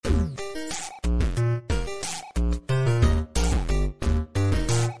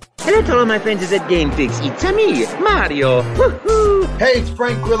Hello to all my friends at Game Fix. It's me, Mario. Woohoo! Hey, it's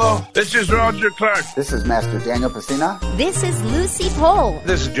Frank Grillo. This is Roger Clark. This is Master Daniel Pacina. This is Lucy Pohl.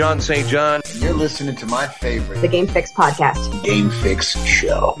 This is John St. John. And you're listening to my favorite, the Game Fix podcast. Game Fix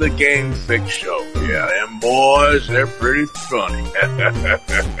Show. The Game Fix Show. Yeah, them boys, they're pretty funny.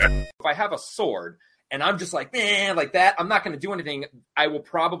 If I have a sword and I'm just like, man, like that, I'm not going to do anything. I will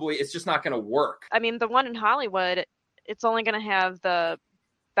probably, it's just not going to work. I mean, the one in Hollywood, it's only going to have the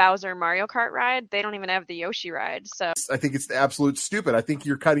Bowser Mario Kart ride. They don't even have the Yoshi ride. So I think it's absolute stupid. I think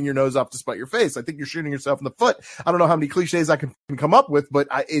you're cutting your nose off to spite your face. I think you're shooting yourself in the foot. I don't know how many cliches I can come up with, but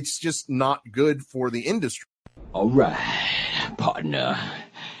it's just not good for the industry. All right, partner.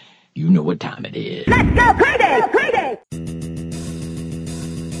 You know what time it is. Let's go crazy! Crazy!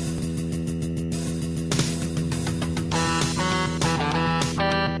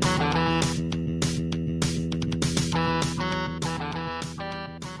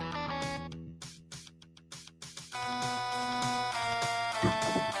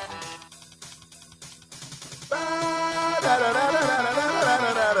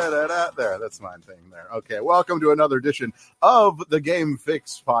 There, that's my thing there. Okay, welcome to another edition of the Game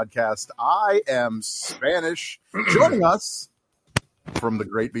Fix podcast. I am Spanish. Joining us from the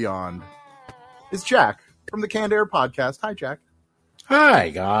great beyond is Jack from the Canned Air podcast. Hi, Jack. Hi,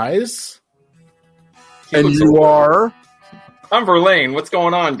 guys. And you are? I'm Verlaine. What's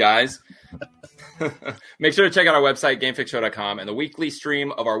going on, guys? Make sure to check out our website, gamefixshow.com, and the weekly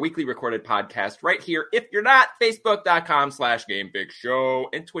stream of our weekly recorded podcast right here. If you're not, facebook.com/gamefixshow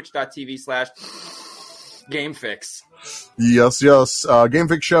and twitch.tv/gamefix. Yes.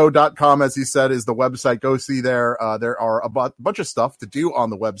 Gamefixshow.com, as he said, is the website. Go see there. There are a bunch of stuff to do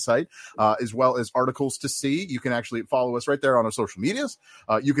on the website, as well as articles to see. You can actually follow us right there on our social medias.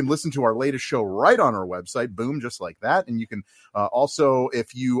 You can listen to our latest show right on our website. Boom, just like that. And you can also,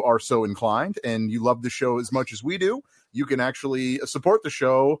 if you are so inclined and you love the show as much as we do, you can actually support the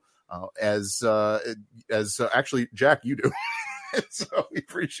show as actually, Jack, you do. So we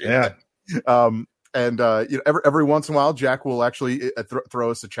appreciate it. And every once in a while, Jack will actually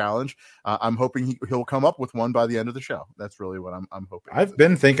throw us a challenge. I'm hoping he'll come up with one by the end of the show. That's really what I'm hoping. I've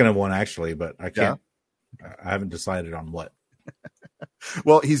been thinking of one actually, but I can't. Yeah. I haven't decided on what.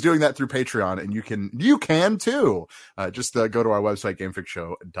 Well, he's doing that through Patreon, and you can too. Just go to our website,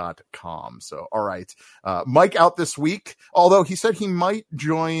 gamefixshow.com. So, all right. Mike out this week, although he said he might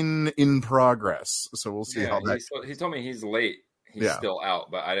join in progress. So we'll see how that. He told me he's late. He's still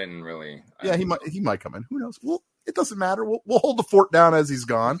out, but I didn't really. He might come in. Who knows? Well, it doesn't matter. We'll hold the fort down as he's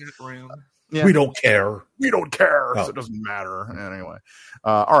gone. We don't care. So it doesn't matter anyway.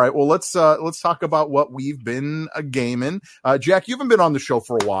 All right. Well, let's talk about what we've been gaming. Jack, you haven't been on the show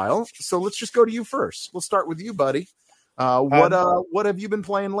for a while, so let's just go to you first. We'll start with you, buddy. What have you been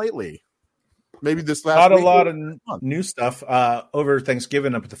playing lately? Maybe this last week? A lot of new stuff. Over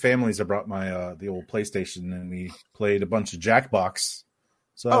Thanksgiving up at the families, I brought my the old PlayStation, and we played a bunch of Jackbox.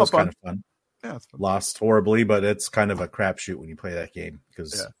 So that was kind of fun. Yeah, it's fun. Lost horribly, but it's kind of a crapshoot when you play that game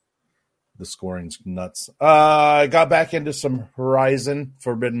because the scoring's nuts. I got back into some Horizon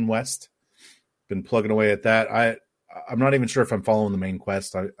Forbidden West. Been plugging away at that. I'm not even sure if I'm following the main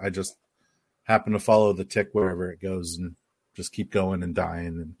quest. I just happen to follow the tick wherever it goes and just keep going and dying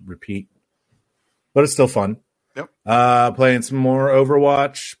and repeat. But it's still fun. Yep. Playing some more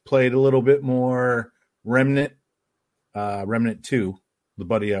Overwatch. Played a little bit more Remnant. Remnant 2, the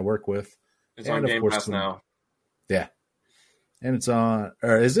buddy I work with. It's on Game Pass now. Yeah. And it's on,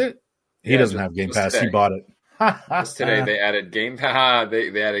 or is it? He doesn't have Game Pass. Today. He bought it. Just today they added Game Pass.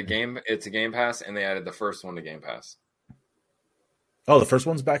 They added it's a Game Pass, and they added the first one to Game Pass. Oh, the first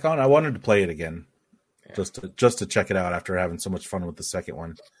one's back on? I wanted to play it again. Yeah. Just to check it out after having so much fun with the second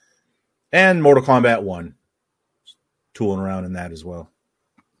one. And Mortal Kombat 1. Tooling around in that as well.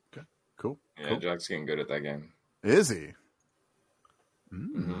 Okay, cool. Yeah, cool. Jack's getting good at that game. Is he?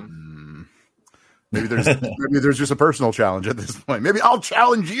 Mm-hmm. Maybe there's just a personal challenge at this point. Maybe I'll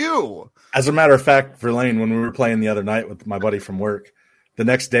challenge you. As a matter of fact, Verlaine, when we were playing the other night with my buddy from work, the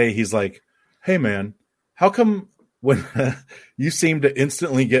next day he's like, "Hey man, how come when you seem to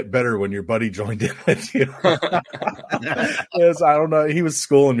instantly get better when your buddy joined in with you?" Yes, I don't know. He was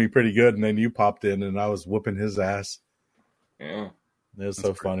schooling me pretty good, and then you popped in, and I was whooping his ass. Yeah, it was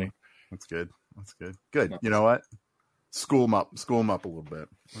so funny. That's good. Good. You know what? School him up a little bit.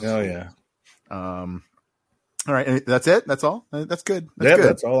 Yeah. All right. And that's it. That's all. That's good. Good.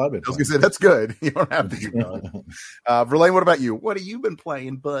 That's all I've been. I was gonna say that's good. You don't have to keep going. Verlaine, what about you? What have you been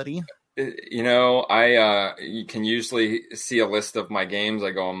playing, buddy? You know, you can usually see a list of my games.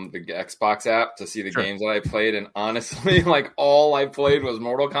 I go on the Xbox app to see the games that I played, and honestly, like all I played was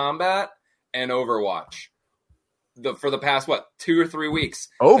Mortal Kombat and Overwatch. For the past 2 or 3 weeks,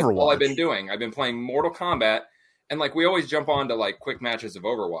 Overwatch. That's all I've been doing. I've been playing Mortal Kombat, and like we always jump on to like quick matches of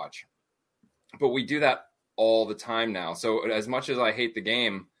Overwatch, but we do that all the time now. So as much as I hate the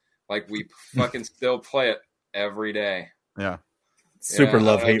game, like we fucking still play it every day. Yeah. Super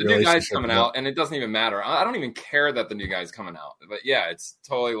love-hate the new relationship. guy's coming out, and it doesn't even matter. I don't even care that the new guy's coming out. But yeah, it's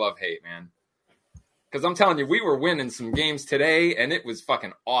totally love-hate, man. Because I'm telling you, we were winning some games today, and it was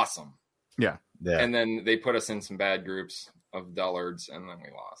fucking awesome. Yeah. And then they put us in some bad groups of dullards, and then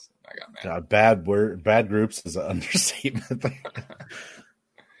we lost. I got mad. Bad groups is an understatement.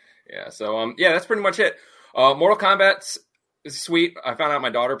 Yeah, so that's pretty much it. Mortal Kombat's sweet. I found out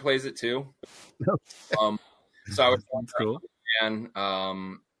my daughter plays it too. So I was cool. And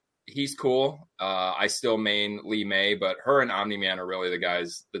he's cool. I still main Lee May, but her and Omni-Man are really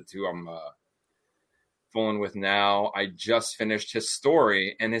the two I'm fooling with now. I just finished his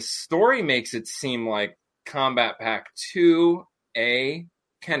story, and his story makes it seem like Combat Pack 2A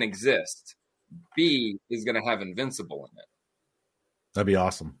can exist. B is going to have Invincible in it. That'd be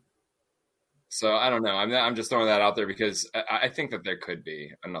awesome. So I don't know. I'm just throwing that out there because I think that there could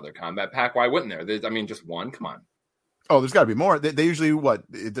be another Combat Pack. Why wouldn't there? Just one. Come on. Oh, there's got to be more. They usually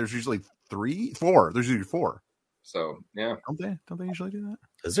There's usually 3, 4. There's usually 4. So yeah, don't they usually do that?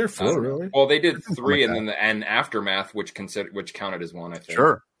 Is there 4 really? Well, they did 3, and then the Aftermath, which counted as 1. I think.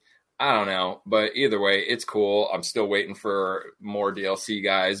 Sure. I don't know, but either way, it's cool. I'm still waiting for more DLC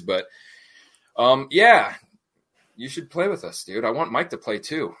guys, but yeah, you should play with us, dude. I want Mike to play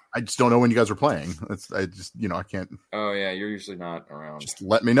too. I just don't know when you guys are playing. I can't. Oh yeah, you're usually not around. Just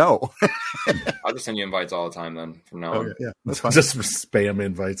let me know. I'll just send you invites all the time then from now on. Yeah, that's fine. Just spam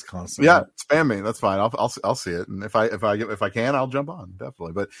invites constantly. Yeah, spam me. That's fine. I'll see it, and if I can, I'll jump on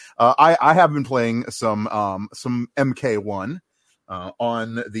definitely. But I have been playing some MK1.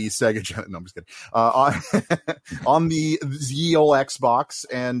 On the Sega Genesis, no, I'm just kidding. On the old Xbox,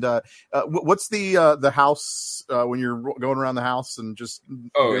 and what's the house when you're going around the house and just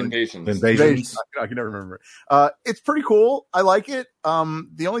Invasions. I can never remember. It's pretty cool. I like it.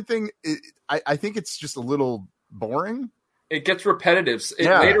 The only thing I think it's just a little boring. It gets repetitive.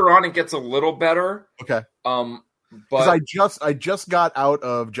 Later on, it gets a little better. Okay. But I just got out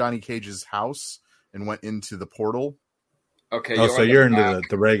of Johnny Cage's house and went into the portal. Okay. So you're into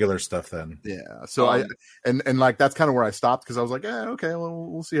the regular stuff then. Yeah. So and like that's kind of where I stopped because I was like, okay, well,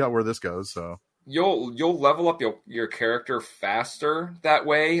 we'll see where this goes. So you'll level up your character faster that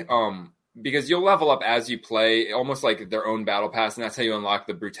way. Because you'll level up as you play, almost like their own battle pass, and that's how you unlock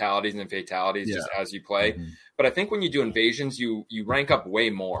the brutalities and fatalities just as you play. Mm-hmm. But I think when you do invasions, you rank up way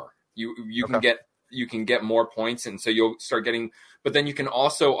more. You can get more points, and so you'll start getting. But then you can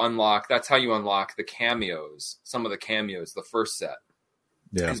also unlock. That's how you unlock the cameos. Some of the cameos, the first set,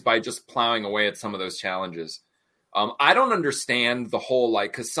 is by just plowing away at some of those challenges. I don't understand the whole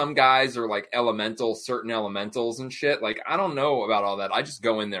because some guys are like certain elementals and shit. Like I don't know about all that. I just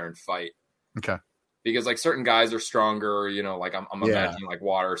go in there and fight. Okay. Because like certain guys are stronger. Like I'm imagining like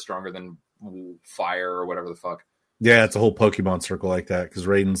water is stronger than fire or whatever the fuck. Yeah, it's a whole Pokemon circle like that because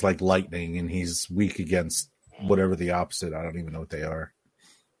Raiden's like lightning and he's weak against whatever the opposite. I don't even know what they are.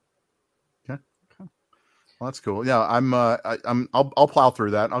 Okay. Well, that's cool. Yeah, I'll plow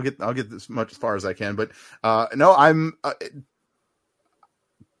through that. I'll get as much as far as I can. But no,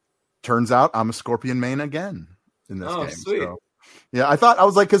 turns out I'm a Scorpion main again in this game. Sweet. So, yeah, I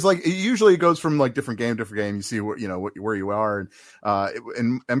was like, because like usually it goes from like different game. You see where you are. And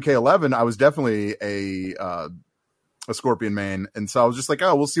in MK11, I was definitely a Scorpion main, and so I was just like,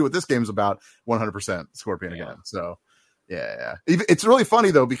 we'll see what this game's about. 100% Scorpion again. So yeah. It's really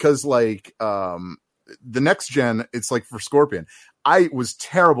funny though because like the next gen, it's like for Scorpion, I was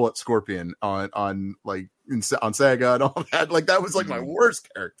terrible at Scorpion on like on Sega and all that. Like that was like my worst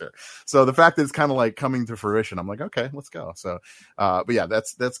character. So the fact that it's kind of like coming to fruition, I'm like, okay, let's go. So, but yeah,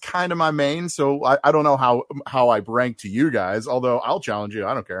 that's kind of my main. So I don't know how I rank to you guys, although I'll challenge you.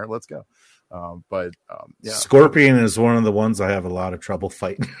 I don't care. Let's go. Yeah. Scorpion is one of the ones I have a lot of trouble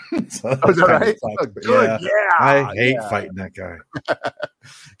fighting. So is that right? Good. Yeah. I hate fighting that guy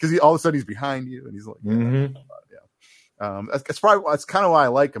because all of a sudden he's behind you and he's like, that's kind of why I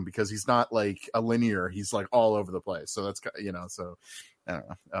like him because he's not like a linear. He's like all over the place. So that's so I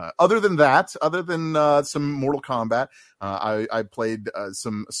don't know. Other than some Mortal Kombat, I played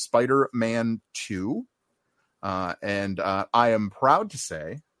some Spider-Man 2, and I am proud to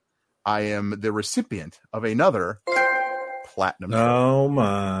say I am the recipient of another platinum. Oh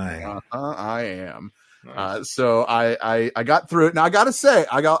my! I am. Nice. So I got through it. Now I gotta say,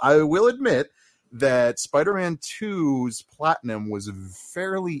 I will admit that Spider-Man 2's platinum was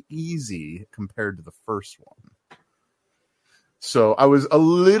fairly easy compared to the first one. So I was a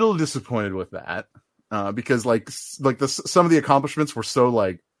little disappointed with that because some of the accomplishments were so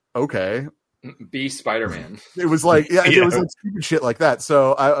like, okay, be Spider-Man. It was like, it was like stupid shit like that.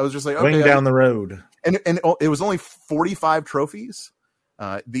 So I was just like, okay, going down the road, and it was only 45 trophies.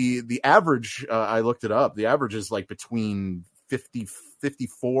 The average, I looked it up. The average is like between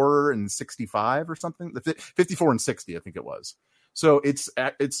 54 and 65 or something. 54 and 60, I think it was. So it's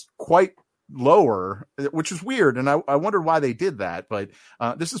quite lower, which is weird, and I wonder why they did that. But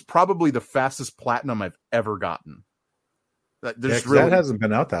this is probably the fastest platinum I've ever gotten. That hasn't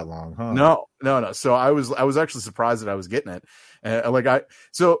been out that long, huh? No. So I was actually surprised that I was getting it.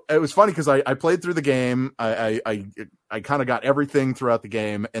 So it was funny because I played through the game. I kind of got everything throughout the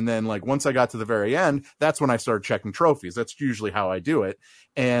game, and then like once I got to the very end, that's when I started checking trophies. That's usually how I do it,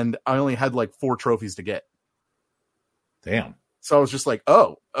 and I only had like 4 trophies to get. Damn. So I was just like,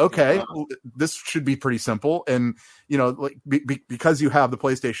 oh, okay, this should be pretty simple. And, like because you have the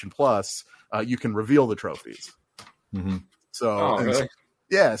PlayStation Plus, you can reveal the trophies. Mm-hmm. So, really?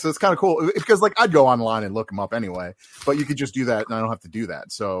 So it's kind of cool because like I'd go online and look them up anyway, but you could just do that and I don't have to do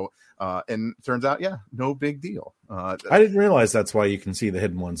that. So, and it turns out, no big deal. I didn't realize that's why you can see the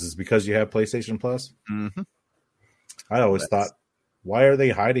hidden ones is because you have PlayStation Plus. Mm-hmm. I always thought, why are they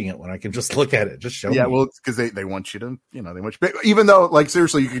hiding it when I can just look at it? Just show me. Yeah, well, it's because they want you to, they want you. Even though, like,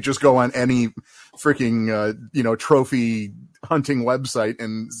 seriously, you could just go on any freaking, trophy hunting website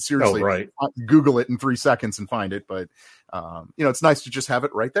and seriously Google it in 3 seconds and find it. But, it's nice to just have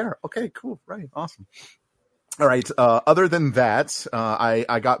it right there. Okay, cool. Right. Awesome. All right. Other than that,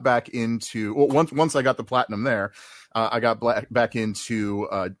 I got back into, once I got the platinum there, I got back into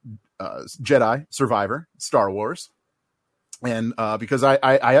Jedi Survivor, Star Wars. And because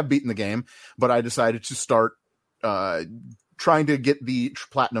I have beaten the game, but I decided to start trying to get the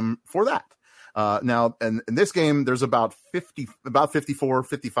platinum for that. Now, in this game, there's about 54,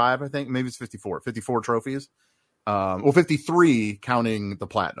 55, I think. Maybe it's 54 trophies. 53 counting the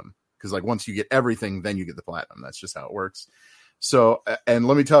platinum. Because like once you get everything, then you get the platinum. That's just how it works. So, and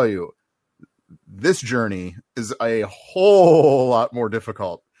let me tell you, this journey is a whole lot more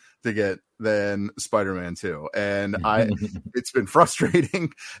difficult to get than Spider-Man 2. And it's been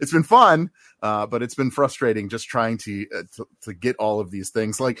frustrating. It's been fun, but it's been frustrating just trying to get all of these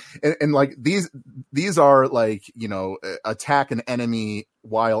things. Like, and like these are like, attack an enemy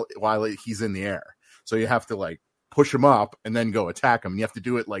while he's in the air. So you have to like push him up and then go attack him. You have to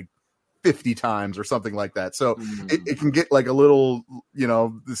do it like 50 times or something like that. So it can get like a little,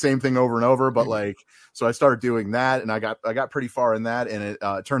 the same thing over and over, but like, so I started doing that and I got pretty far in that. And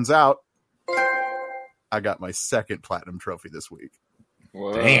it turns out I got my second platinum trophy this week.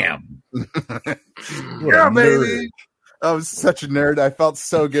 Whoa. Damn. Yeah, baby. I was such a nerd. I felt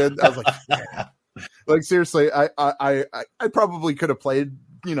so good. I was like, yeah. Like seriously, I probably could have played,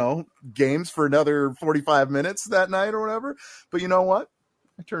 games for another 45 minutes that night or whatever. But you know what?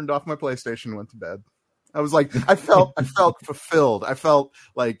 I turned off my PlayStation and went to bed. I was like, I felt fulfilled. I felt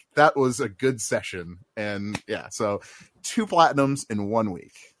like that was a good session. And yeah, so 2 platinums in 1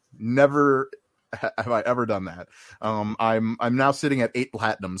 week. Never have I ever done that. I'm now sitting at 8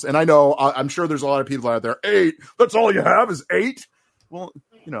 platinums. And I know, I'm sure there's a lot of people out there, 8? That's all you have is 8? Well,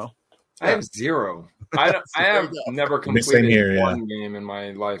 I have 0. I have never completed one game in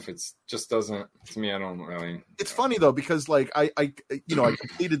my life. It's just doesn't, to me, I don't really. It's funny though, because like I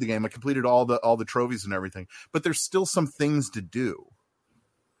completed the game. I completed all the trophies and everything, but there's still some things to do.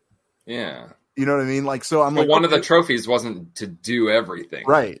 Yeah. You know what I mean? Like, so I'm but like, one of the trophies wasn't to do everything.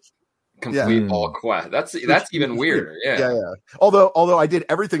 Right. Complete all quests. That's even weirder. Yeah. Although I did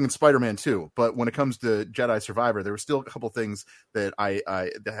everything in Spider-Man 2, but when it comes to Jedi Survivor, there were still a couple things that I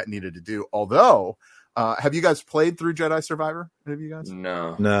that needed to do. Although, have you guys played through Jedi Survivor? Have you guys?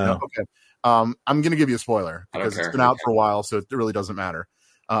 No. Okay. I'm going to give you a spoiler because it's been out for a while, so it really doesn't matter.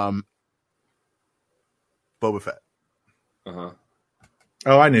 Boba Fett.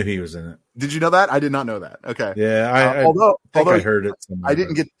 Oh, I knew he was in it. Did you know that? I did not know that. Okay. Yeah. Although I heard it. I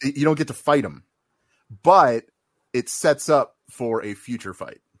didn't get. You don't get to fight him, but it sets up for a future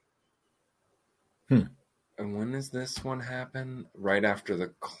fight. And when does this one happen? Right after the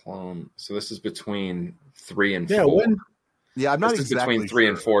clone. So this is between 3 and 4. I'm not this exactly is between 3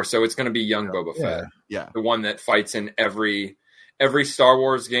 and 4. So it's going to be young Boba Fett. Yeah. The one that fights in every Star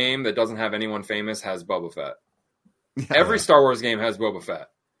Wars game that doesn't have anyone famous has Boba Fett. Every Star Wars game has Boba Fett.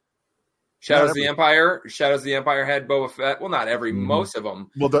 Shadows of the Empire had Boba Fett. Well, not every, most of them.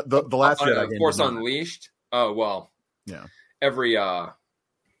 Well, the last Jedi game Force Unleashed. Oh well, yeah. Every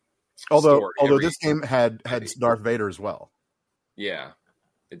although this game had Darth Vader as well. Yeah,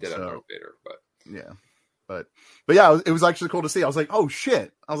 it did have Darth Vader, but yeah. But yeah, it was actually cool to see. I was like, oh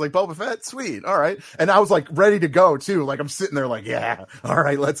shit. I was like, Boba Fett, sweet. All right. And I was like ready to go too. Like I'm sitting there like, yeah, all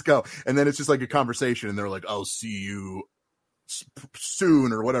right, let's go. And then it's just like a conversation and they're like, I'll see you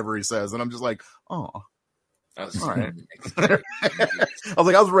soon or whatever he says. And I'm just like, oh, all right. I was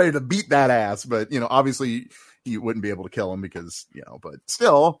like, I was ready to beat that ass, but obviously you wouldn't be able to kill him because, but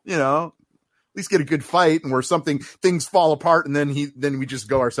still, at least get a good fight and where things fall apart and then we just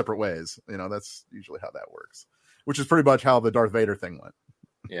go our separate ways. That's usually how that works, which is pretty much how the Darth Vader thing went.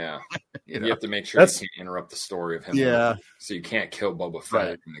 Yeah. You have to make sure you can't interrupt the story of him. Yeah. So you can't kill Boba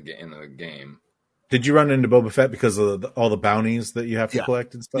Fett in the game. Did you run into Boba Fett because of all the bounties that you have to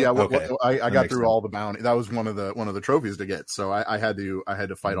collect and stuff? Yeah. I got through all the bounties. That was one of the trophies to get. So I had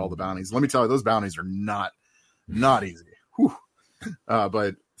to fight all the bounties. Let me tell you, those bounties are not easy. Whew.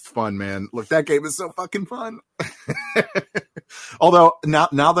 But it's fun, man. Look, that game is so fucking fun. Although now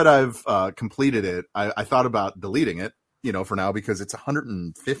that I've completed it, I thought about deleting it, for now because it's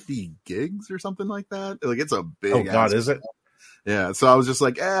 150 gigs or something like that. Like it's a big. Oh God, is it? Yeah. So I was just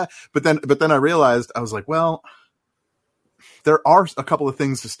like, but then I realized I was like, well, there are a couple of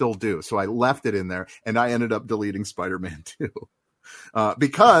things to still do. So I left it in there and I ended up deleting Spider-Man 2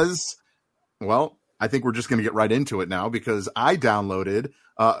 because, well, I think we're just going to get right into it now because I downloaded,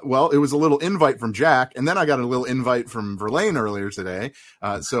 it was a little invite from Jack, and then I got a little invite from Verlaine earlier today.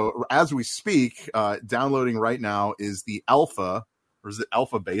 So as we speak, downloading right now is the alpha, or is it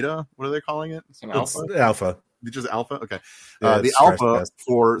alpha beta? What are they calling it? It's an alpha. It's alpha. Just alpha? Okay. Yeah, the alpha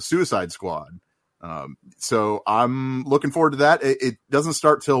for Suicide Squad. So I'm looking forward to that. It doesn't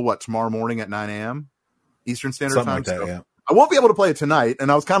start till tomorrow morning at 9 a.m. Eastern Standard Time. Like that, yeah. I won't be able to play it tonight,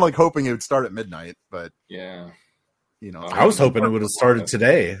 and I was kind of like hoping it would start at midnight, but yeah, I was hoping it would have started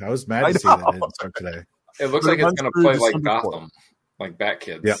today. I was mad to see that it didn't start today. It looks like it's going to play like Gotham, like Bat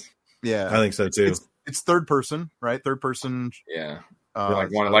Kids. Yeah, I think so too. It's third person, right? Third person. Yeah,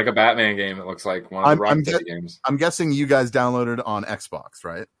 like a Batman game. It looks like one of the Rocksteady games. I'm guessing you guys downloaded on Xbox,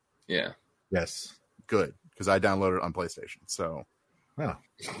 right? Yeah. Yes. Good, because I downloaded it on PlayStation. So. Wow.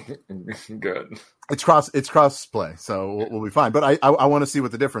 Good. It's cross play, so we'll be fine. But I want to see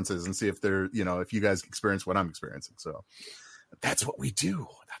what the difference is and see if they're, if you guys experience what I'm experiencing. So that's what we do.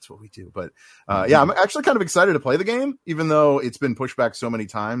 But I'm actually kind of excited to play the game, even though it's been pushed back so many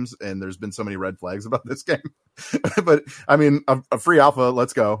times and there's been so many red flags about this game. But I mean, a free alpha.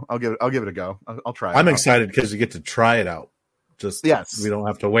 Let's go. I'll give it a go. I'll try it. I'm excited because you get to try it out. We don't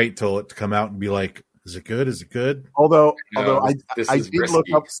have to wait till it to come out and be like, is it good? Is it good? Although I did look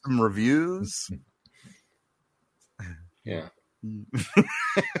up some reviews. Yeah.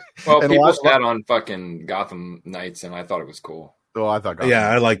 Well, people sat on fucking Gotham Knights, and I thought it was cool. Oh, I thought.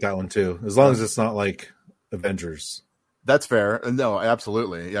 I like that one too. As long as it's not like Avengers. That's fair. No,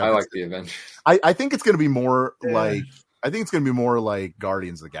 absolutely. Yeah, I like the Avengers. I think it's going to be more like. I think it's going to be more like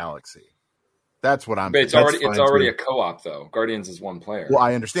Guardians of the Galaxy. That's what I'm. But it's already a co-op though. Guardians is one player. Well,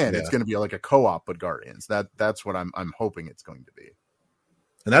 I understand it's going to be like a co-op, but Guardians. That's what I'm hoping it's going to be.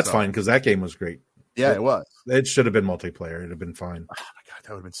 And that's fine because that game was great. Yeah, it was. It should have been multiplayer. It'd have been fine. Oh my god, that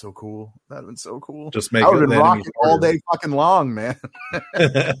would have been so cool. Just make I would have been rocking all day fucking long, man.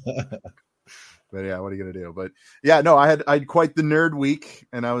 But yeah, what are you gonna do? But yeah, no, I had quite the nerd week,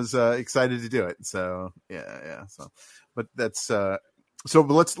 and I was excited to do it. So yeah. So, but that's so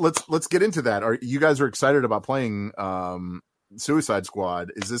let's get into that. You guys are excited about playing Suicide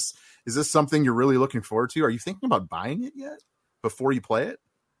Squad? Is this something you're really looking forward to? Are you thinking about buying it yet before you play it?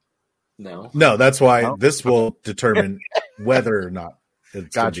 No, that's why this will determine whether or not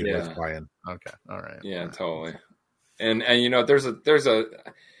it's going to be worth buying. Okay, all right. Yeah, totally. And there's a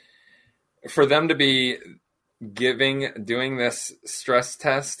for them to be doing this stress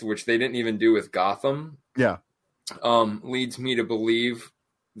test, which they didn't even do with Gotham. Yeah. Leads me to believe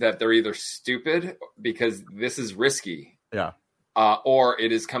that they're either stupid because this is risky. Yeah. Or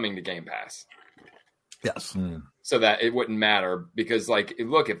it is coming to Game Pass. Yes. So that it wouldn't matter because, look,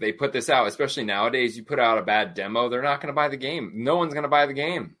 if they put this out, especially nowadays, you put out a bad demo, they're not going to buy the game. No one's going to buy the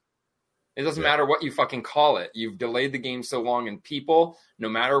game. It doesn't matter what you fucking call it. You've delayed the game so long, and people, no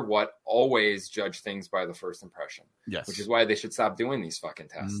matter what, always judge things by the first impression. Yes. Which is why they should stop doing these fucking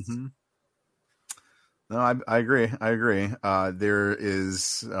tests. Mm-hmm. No, I agree. There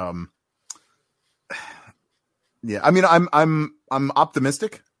is, I mean, I'm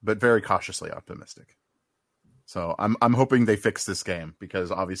optimistic, but very cautiously optimistic. So I'm hoping they fix this game,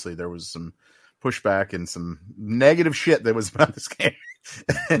 because obviously there was some pushback and some negative shit that was about this game.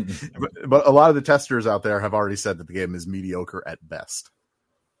 but a lot of the testers out there have already said that the game is mediocre at best.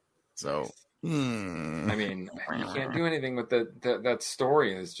 So, I mean, you can't do anything with that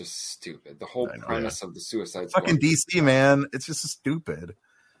story is just stupid. The whole premise of the Suicide Squad. Fucking DC, man. It's just stupid.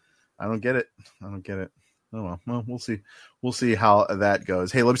 I don't get it. Oh, well, we'll see. We'll see how that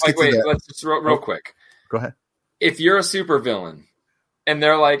goes. Hey, let's just real quick. Go ahead. If you're a supervillain and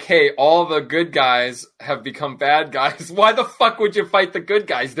they're like, hey, all the good guys have become bad guys, why the fuck would you fight the good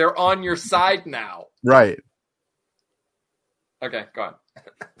guys? They're on your side now. Right. Okay, go on.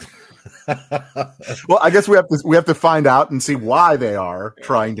 Well, I guess we have to find out and see why they are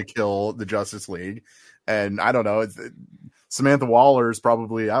trying to kill the Justice League. And I don't know. Samantha Waller is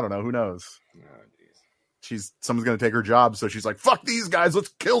probably, I don't know, who knows? Someone's going to take her job, so she's like, fuck these guys, let's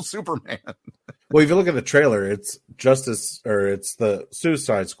kill Superman. Well, if you look at the trailer, it's the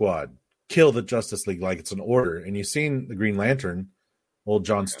Suicide Squad. Kill the Justice League like it's an order. And you've seen the Green Lantern, old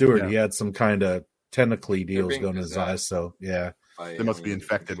John Stewart, he had some kind of tentacly deals going in his eyes, so yeah. They must be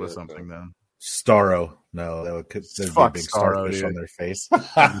infected with something then. Starro. No, there'd be a big starfish on their face.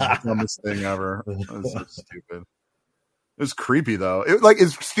 The dumbest thing ever. That was so stupid. It was creepy though. It, like,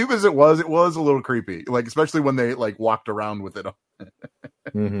 as stupid as it was a little creepy. Like, especially when they like walked around with it.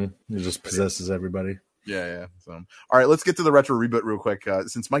 It just possesses everybody. Yeah. So, all right, let's get to the retro reboot real quick.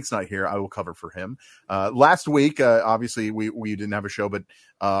 Since Mike's not here, I will cover for him. Last week, obviously we didn't have a show, but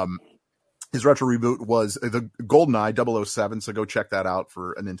his retro reboot was the GoldenEye 007. So go check that out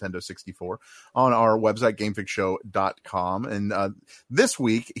for a Nintendo 64 on our website, GameFixShow.com. And this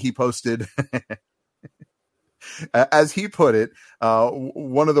week he posted, as he put it,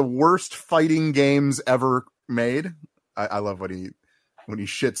 one of the worst fighting games ever made. I love when he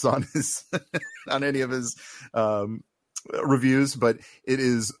shits on his on any of his reviews, but it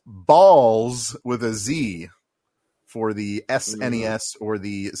is Balls with a Z for the SNES or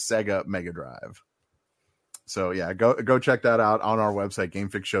the Sega Mega Drive. So yeah, go check that out on our website,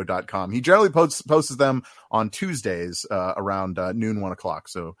 GameFixShow.com. He generally posts them on Tuesdays around noon, 1 o'clock.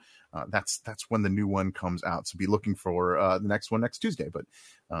 So that's when the new one comes out. So be looking for the next one next Tuesday. But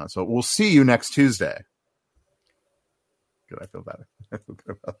so we'll see you next Tuesday. Good, I feel better. I feel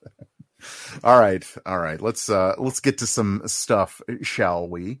good about that. All right. Let's get to some stuff, shall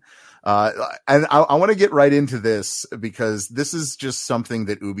we? And I want to get right into this because this is just something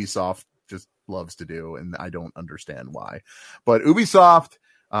that Ubisoft just loves to do, and I don't understand why. But Ubisoft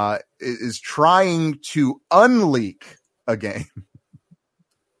is trying to unleak a game.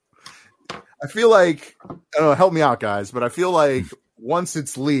 I feel like, I don't know, help me out, guys, but I feel like once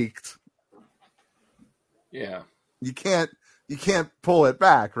it's leaked, yeah, you can't pull it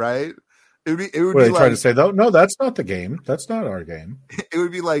back, right? It would what be are they like, trying to say though? No, that's not the game. That's not our game. It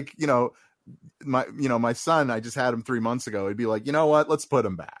would be like, my son, I just had him 3 months ago. It'd be like, you know what? Let's put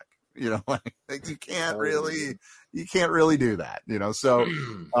him back. Like you can't really do that, So,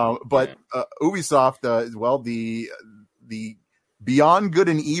 but Ubisoft, well, the Beyond Good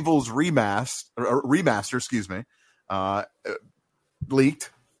and Evil's remaster, excuse me,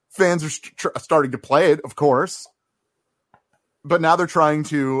 leaked. Fans are starting to play it, of course, but now they're trying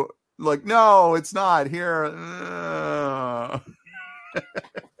to like, no, it's not here. That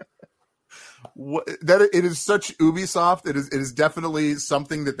it is such Ubisoft. It is definitely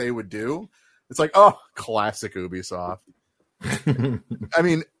something that they would do. It's like, oh, classic Ubisoft. I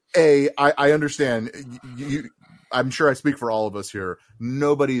mean, I understand you. I'm sure I speak for all of us here.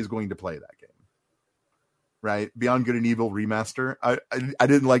 Nobody is going to play that game, right? Beyond Good and Evil remaster. I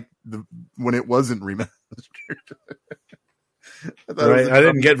didn't like when it wasn't remastered. I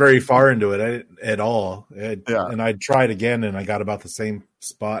didn't get very far into it at all. And I tried again, and I got about the same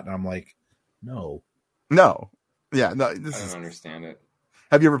spot, and I'm like, no. Yeah, no. I don't understand it.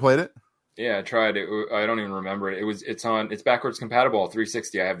 Have you ever played it? Yeah, I tried it. I don't even remember it. It's backwards compatible.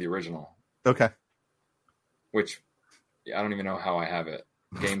 360. I have the original. Okay. Which I don't even know how I have it.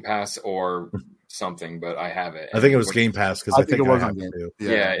 Game Pass or something, but I have it. I think it was Game Pass because I think it was on Game.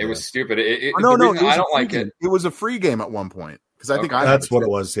 Yeah, it was stupid. No, I don't like it. It was a free game at one point because I think that's what it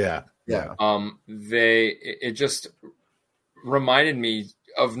was. Yeah. It just reminded me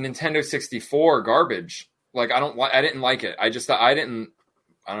of Nintendo 64 garbage. Like I didn't like it. I don't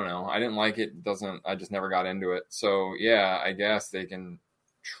know. I didn't like it. I just never got into it. So yeah, I guess they can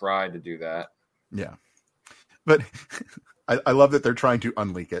try to do that. Yeah. But I love that they're trying to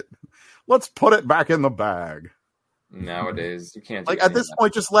unleak it. Let's put it back in the bag. Nowadays, you can't. Like at this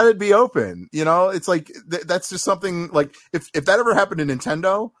point, just let it be open. It's like that's just something. Like if that ever happened to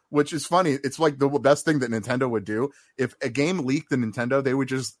Nintendo, which is funny. It's like the best thing that Nintendo would do. If a game leaked in Nintendo, they would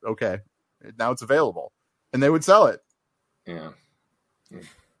just, okay, now it's available. And they would sell it. Yeah.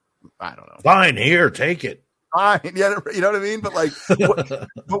 I don't know. Fine, here, take it. Fine. Yeah, you know what I mean? But like,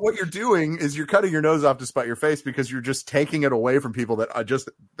 but what you're doing is you're cutting your nose off to spite your face because you're just taking it away from people that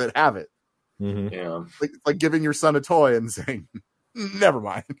have it. Mm-hmm. Yeah. Like giving your son a toy and saying, never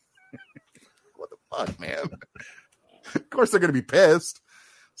mind. What the fuck, man? Of course they're going to be pissed.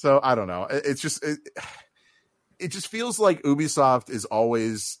 So I don't know. It's just it just feels like Ubisoft is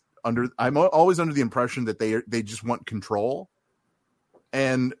always I'm always under the impression that they just want control,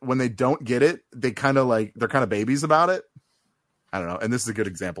 and when they don't get it, they're kind of babies about it. I don't know. And this is a good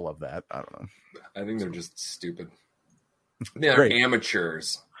example of that. I don't know. I think they're just stupid. They're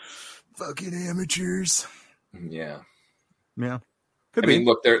amateurs. Fucking amateurs. Yeah. Could be. I mean,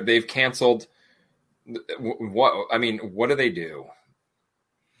 look, they've canceled. What do they do?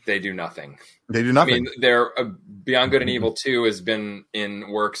 They do nothing. They do nothing. I mean, they're Beyond Good and Evil 2 has been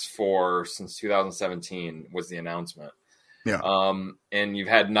in works since 2017 was the announcement. Yeah. And you've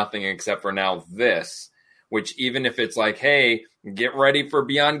had nothing except for now this, which even if it's like, hey, get ready for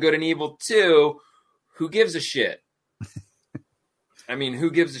Beyond Good and Evil 2, who gives a shit? I mean, who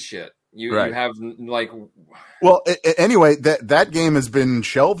gives a shit? You have like. Well, anyway, that game has been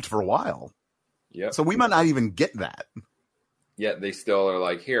shelved for a while. Yeah. So we might not even get that. Yet they still are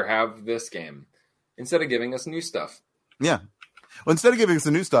like, here, have this game instead of giving us new stuff. Yeah. Well, instead of giving us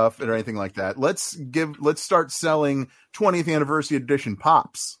the new stuff or anything like that, let's start selling 20th anniversary edition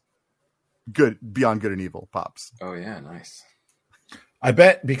pops. Good Beyond Good and Evil pops. Oh yeah, nice. I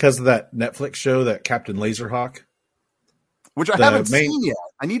bet because of that Netflix show, that Captain Laserhawk, which I haven't seen yet.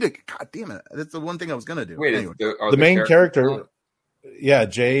 I need to. God damn it! That's the one thing I was gonna do. Wait, anyway. the main character, yeah,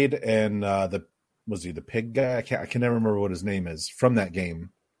 Jade, and was he the pig guy? I can never remember what his name is from that game,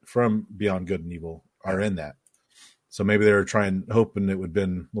 from Beyond Good and Evil, are in that. So maybe they were hoping it would have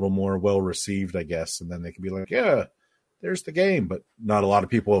been a little more well received, I guess, and then they could be like, yeah, there's the game, but not a lot of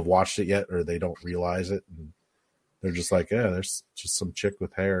people have watched it yet, or they don't realize it, and they're just like, yeah, there's just some chick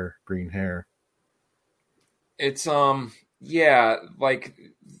with green hair. It's yeah, like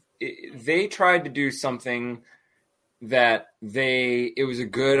they tried to do something that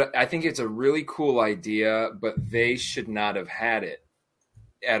I think it's a really cool idea, but they should not have had it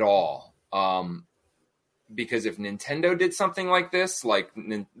at all. Because if Nintendo did something like this, like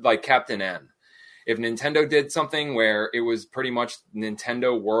Captain N, if Nintendo did something where it was pretty much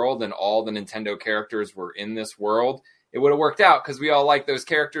Nintendo world and all the Nintendo characters were in this world, it would have worked out because we all like those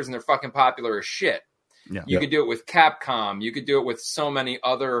characters and they're fucking popular as shit. Yeah. You could do it with Capcom. You could do it with so many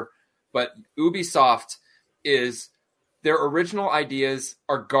other, but Ubisoft their original ideas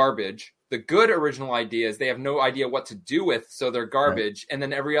are garbage. The good original ideas, they have no idea what to do with, so they're garbage. Right. And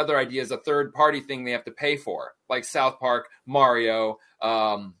then every other idea is a third-party thing they have to pay for, like South Park, Mario,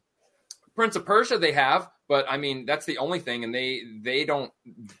 Prince of Persia they have, but I mean, that's the only thing, and they don't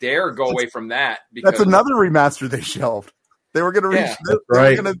dare go away from that. Because that's another remaster they shelved. They were going to reach,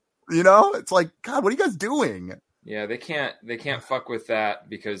 right? It's like, God, what are you guys doing? Yeah, they can't fuck with that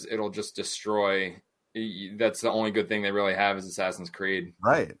because it'll just destroy. That's the only good thing they really have is Assassin's Creed,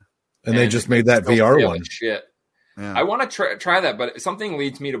 right? And they just made that VR one. Shit. Yeah. I want to try that, but something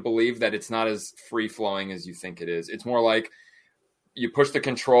leads me to believe that it's not as free flowing as you think it is. It's more like you push the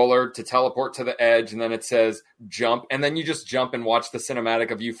controller to teleport to the edge, and then it says jump, and then you just jump and watch the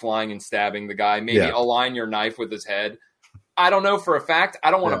cinematic of you flying and stabbing the guy. Maybe align your knife with his head. I don't know for a fact. I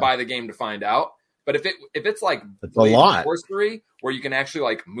don't want to buy the game to find out. But if it's like sorcery where you can actually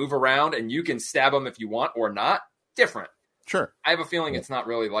like move around and you can stab them if you want or not, different. Sure. I have a feeling it's not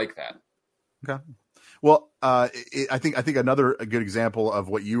really like that. Okay. Well, I think a good example of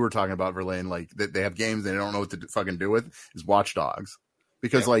what you were talking about, Verlaine, like that they have games they don't know what to fucking do with, is Watch Dogs,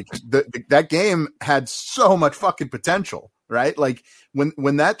 because like that game had so much fucking potential, right? Like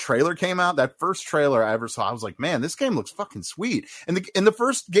when that trailer came out, that first trailer I ever saw, I was like, man, this game looks fucking sweet. And the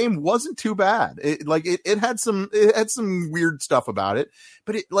first game wasn't too bad. It had some weird stuff about it,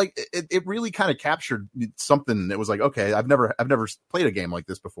 but it really kind of captured something that was like, okay, I've never played a game like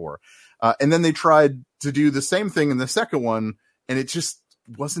this before. And then they tried to do the same thing in the second one, and it just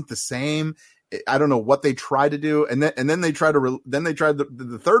wasn't the same. I don't know what they tried to do, and then they tried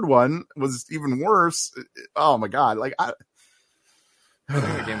the third one was even worse. Oh my god! Like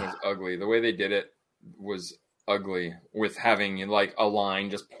the game was ugly. The way they did it was ugly, with having like a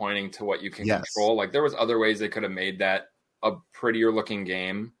line just pointing to what you can control. Like there was other ways they could have made that a prettier looking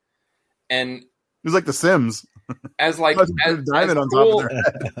game, and it was like The Sims. As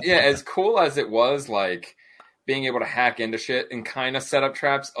cool as it was, like being able to hack into shit and kind of set up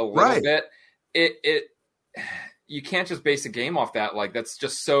traps a little bit, you can't just base a game off that. Like, that's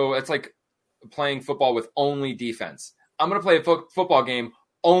just so, it's like playing football with only defense. I'm going to play a football game,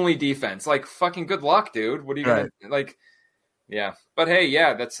 only defense. Like, fucking good luck, dude. What are you going to, like, yeah. But hey,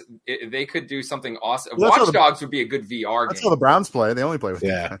 yeah, they could do something awesome. Well, Watch Dogs would be a good VR game. That's how the Browns play. They only play with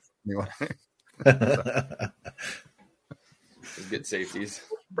defense. Anyway. Get safeties.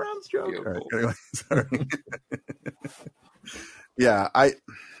 Browns joke. Right. Anyway, sorry. Yeah, I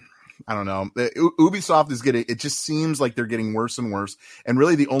don't know. Ubisoft is getting, it just seems like they're getting worse and worse. And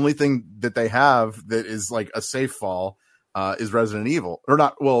really the only thing that they have that is like a safe fall is Resident Evil. Or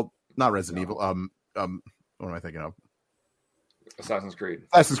not Resident Evil. What am I thinking of? Assassin's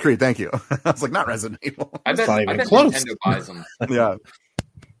Creed. Thank you. I was like, not Resident Evil. I bet Nintendo buys them. Yeah.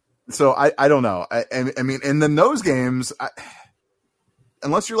 So I don't know. I mean, and then those games,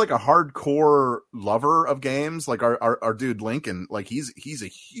 unless you're like a hardcore lover of games, like our dude Lincoln, like he's a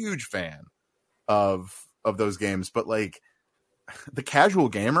huge fan of those games, but like the casual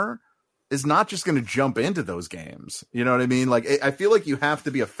gamer is not just going to jump into those games. You know what I mean? Like, I feel like you have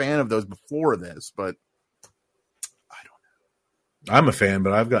to be a fan of those before this, but I don't know. I'm a fan,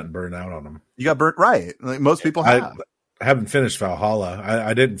 but I've gotten burned out on them. You got burnt, right? Like most people have. I haven't finished Valhalla.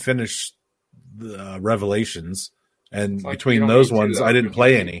 I didn't finish the Revelations, and like, between those ones, I didn't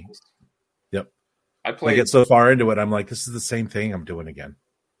play any. Yep. I get so far into it, I'm like, this is the same thing I'm doing again.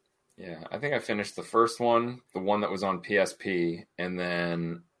 Yeah, I think I finished the first one, the one that was on PSP, and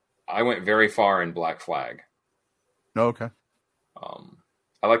then I went very far in Black Flag. Oh, okay.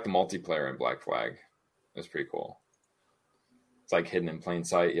 I like the multiplayer in Black Flag. It was pretty cool. It's like hidden in plain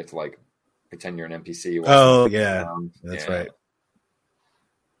sight. You have to like pretend you're an NPC. Oh, yeah. That's right.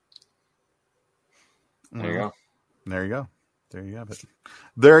 There you go. There you go. There you have it.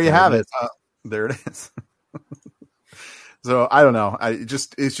 There you have it. There it is. So I don't know. It's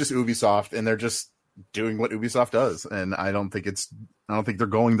just Ubisoft, and they're just doing what Ubisoft does, and I don't think they're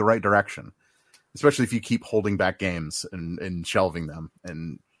going the right direction. Especially if you keep holding back games and shelving them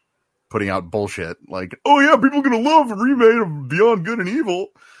and putting out bullshit like, oh yeah, people are gonna love a remake of Beyond Good and Evil.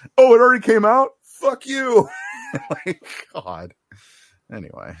 Oh, it already came out? Fuck you. Like, God.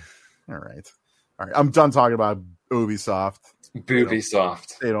 Anyway. All right. I'm done talking about Ubisoft.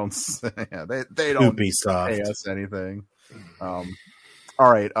 Ubisoft. They don't Ubisoft. pay us anything. All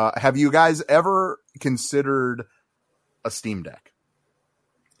right. Have you guys ever considered a Steam Deck?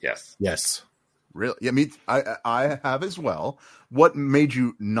 Yes. Really? Yeah, I have as well. What made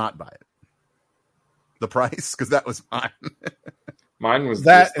you not buy it? The price? Because that was mine. Mine was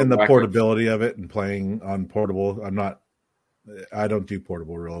that, and the portability of it, and playing on portable. I don't do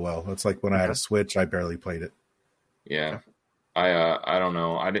portable real well. It's like when I had a Switch, I barely played it. Yeah. I don't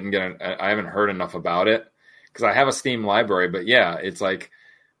know. I haven't heard enough about it because I have a Steam library, but yeah, it's like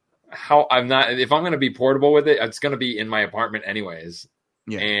if I'm going to be portable with it, it's going to be in my apartment anyways.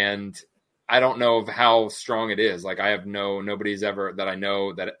 Yeah. And I don't know of how strong it is. Like, nobody's ever that I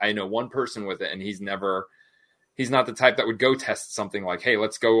know one person with it, and he's not the type that would go test something like, hey,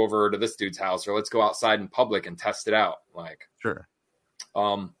 let's go over to this dude's house, or let's go outside in public and test it out. Like, sure.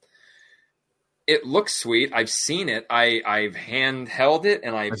 It looks sweet. I've seen it. I've handheld it,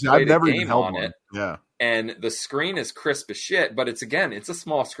 and I've never a game on it. Yeah. And the screen is crisp as shit, but it's a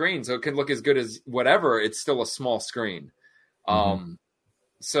small screen, so it could look as good as whatever. It's still a small screen. Mm-hmm.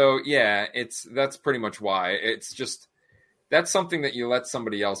 So yeah, that's pretty much why. It's just, that's something that you let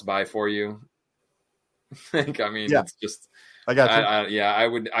somebody else buy for you. It's just, I got you. I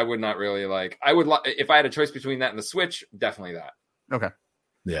would not really like, if I had a choice between that and the Switch, definitely that. Okay.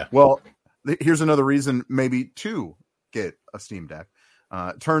 Yeah. Well, here's another reason maybe to get a Steam Deck.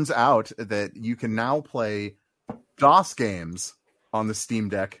 Turns out that you can now play DOS games on the Steam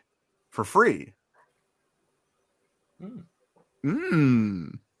Deck for free.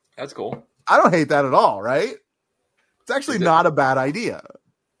 That's cool. I don't hate that at all, right? It's actually not a bad idea.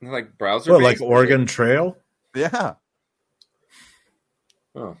 Like browser, like Oregon Trail? Yeah.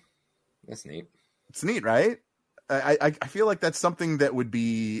 Oh, that's neat. It's neat, right? I feel like that's something that would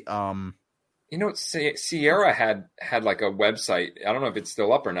be. Sierra had like a website. I don't know if it's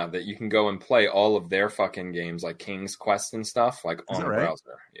still up or not. That you can go and play all of their fucking games, like King's Quest and stuff, like on a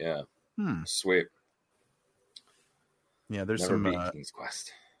browser. Yeah. Sweet. Yeah, there's King's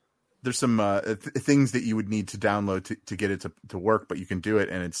Quest. There's some things that you would need to download to get it to work, but you can do it,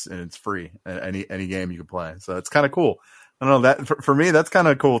 and it's free. Any game you can play, so it's kind of cool. I don't know, that for me, that's kind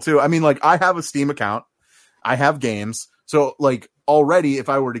of cool too. I mean, like, I have a Steam account, I have games, so like already, if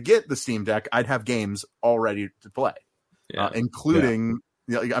I were to get the Steam Deck, I'd have games all ready to play, including.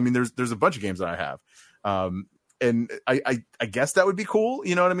 Yeah, I mean, there's a bunch of games that I have. And I guess that would be cool,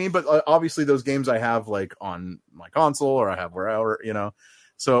 you know what I mean? But obviously those games I have like on my console or I have wherever, you know.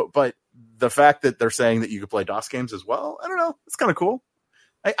 So, but the fact that they're saying that you could play DOS games as well, I don't know. It's kind of cool.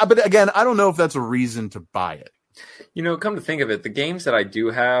 But again, I don't know if that's a reason to buy it. You know, come to think of it, the games that I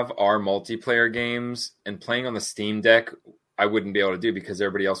do have are multiplayer games, and playing on the Steam Deck, I wouldn't be able to do because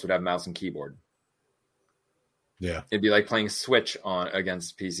everybody else would have mouse and keyboard. Yeah. It'd be like playing Switch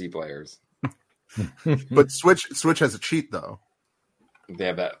against PC players. But Switch has a cheat though. They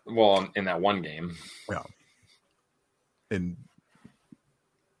have that in that one game. Yeah. In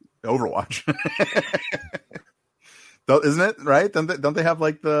Overwatch. Isn't it right? Don't they have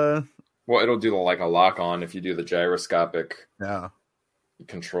like the it'll do like a lock on if you do the gyroscopic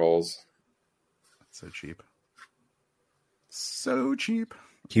controls. So cheap. So cheap.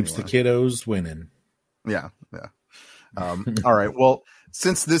 Keeps the kiddos winning. Yeah. All right. Well,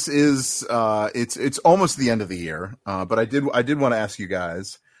 since this is it's almost the end of the year, but I did want to ask you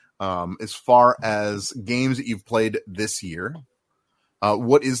guys, as far as games that you've played this year,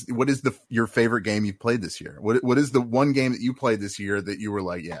 what is your favorite game you've played this year? What is the one game that you played this year that you were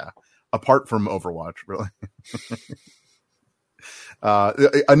like, yeah, apart from Overwatch, really?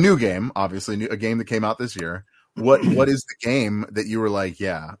 A new game, obviously, a game that came out this year. What is the game that you were like,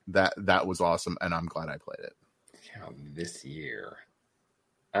 yeah, that was awesome, and I'm glad I played it? This year,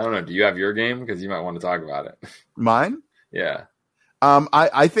 I don't know. Do you have your game? Because you might want to talk about it. Mine? Yeah.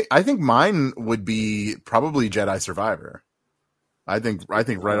 I think mine would be probably Jedi Survivor. I think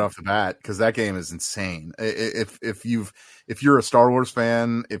right off the bat, because that game is insane. If you're a Star Wars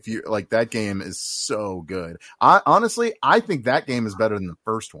fan, if you like, that game is so good. Honestly, I think that game is better than the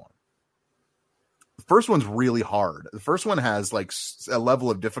first one. The first one's really hard. The first one has like a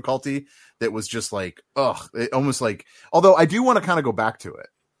level of difficulty that was just like, it almost like, although I do want to kind of go back to it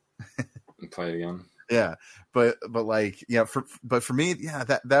and play it again. Yeah. But like, yeah, for me, yeah,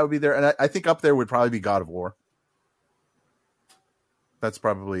 that would be there. And I think up there would probably be God of War. That's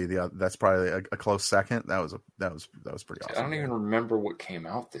probably a close second. That was pretty awesome. I don't even remember what came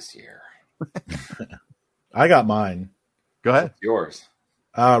out this year. I got mine. Go ahead. What's yours?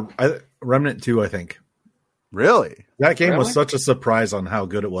 Remnant 2, I think. Really? That game was such a surprise on how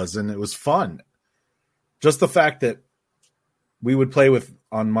good it was, and it was fun. Just the fact that we would play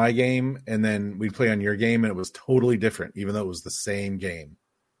on my game, and then we'd play on your game, and it was totally different, even though it was the same game.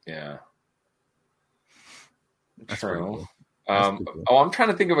 Yeah. That's true. I'm trying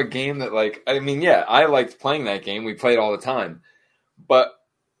to think of a game that, like, I mean, yeah, I liked playing that game. We played all the time. But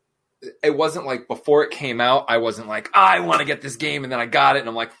it wasn't like before it came out, I wasn't like, I want to get this game, and then I got it, and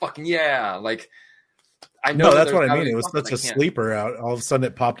I'm like, fucking yeah. Like, I know that's what I mean. It was such a sleeper out. All of a sudden,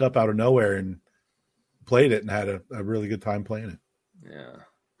 it popped up out of nowhere and played it and had a really good time playing it. Yeah.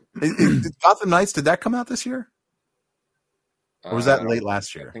 Did Gotham Knights, did that come out this year? Or was that late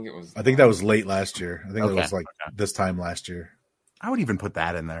last year? I think that was late last year. I think it was like this time last year. I would even put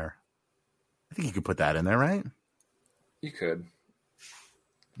that in there. I think you could put that in there, right? You could.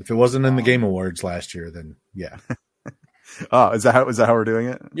 If it wasn't in the Game Awards last year, then yeah. Oh, is that how we're doing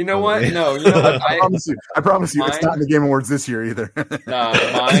it? You know what? No, you know what? I promise you, it's not in the Game Awards this year either. No,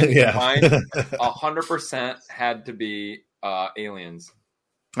 mine 100% had to be Aliens.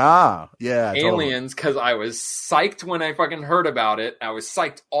 Ah, yeah. Aliens, because I was psyched when I fucking heard about it. I was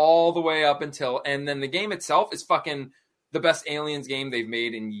psyched all the way up until, and then the game itself is fucking the best Aliens game they've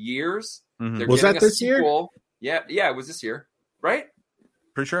made in years. Mm-hmm. Was that this year? Yeah, it was this year, right?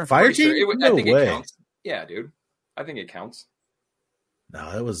 Pretty sure. Fireteam? I think it counts. Yeah, dude. I think it counts. No,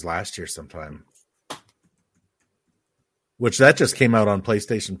 it was last year sometime. Which that just came out on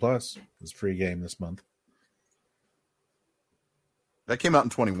PlayStation Plus. It was a free game this month. That came out in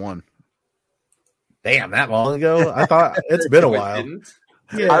 21. Damn, that long ago? I thought it's been a while.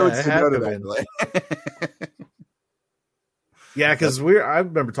 Yeah, I would say no to that. Yeah, because I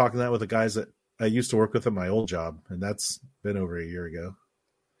remember talking that with the guys that I used to work with at my old job, and that's been over a year ago.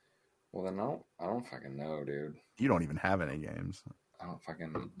 Well, then I don't fucking know, dude. You don't even have any games. I don't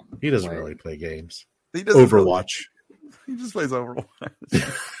fucking. He doesn't really play games. He doesn't Overwatch. He just plays Overwatch.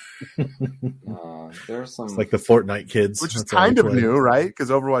 There's some. It's like the Fortnite kids, which is kind of new, right? Because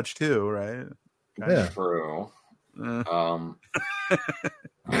Overwatch 2, right? Yeah. True. I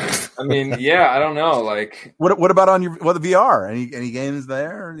mean, yeah, I don't know. Like, what about on the VR? Any games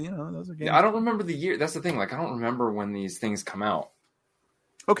there? You know, those are games. Yeah, I don't remember the year. That's the thing. Like, I don't remember when these things come out.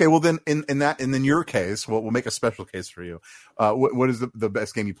 Okay, well then, in your case, we'll make a special case for you. What is the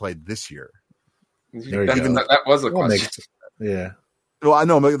best game you played this year? That was a question. Yeah. Well, I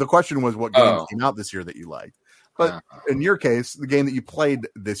know the question was what game came out this year that you liked, but in your case, the game that you played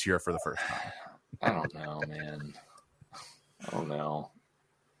this year for the first time. I don't know, man. I don't know.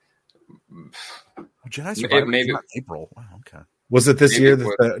 Jedi Survivor maybe came out in April. Wow, okay. Was it this Maybe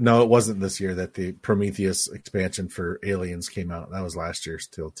year? it No, it wasn't this year that the Prometheus expansion for Aliens came out. That was last year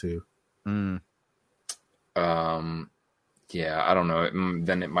still too. Yeah, I don't know.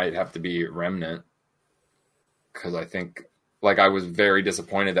 Then it might have to be Remnant, because I think, like, I was very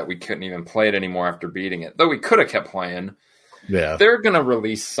disappointed that we couldn't even play it anymore after beating it. Though we could have kept playing. Yeah, they're gonna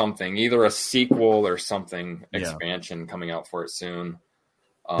release something, either a sequel or something, expansion coming out for it soon.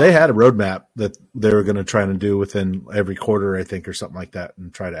 They had a roadmap that they were going to try and do within every quarter, I think, or something like that,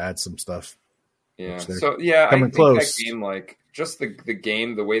 and try to add some stuff. Yeah. So yeah, I think close. that game, like, just the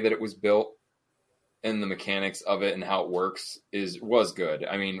game, the way that it was built, and the mechanics of it and how it works was good.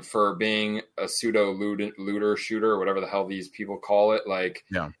 I mean, for being a pseudo looter shooter or whatever the hell these people call it, like,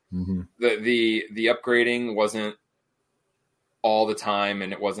 the upgrading wasn't all the time,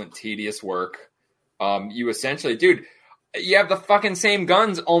 and it wasn't tedious work. You essentially, dude, you have the fucking same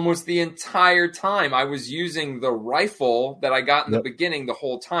guns almost the entire time. I was using the rifle that I got in the beginning the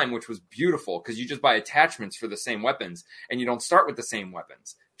whole time, which was beautiful, because you just buy attachments for the same weapons, and you don't start with the same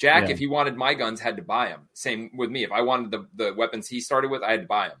weapons. Jack, if he wanted my guns, had to buy them. Same with me. If I wanted the weapons he started with, I had to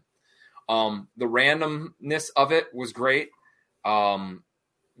buy them. The randomness of it was great. The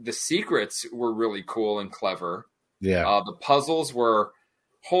secrets were really cool and clever. Yeah. The puzzles were...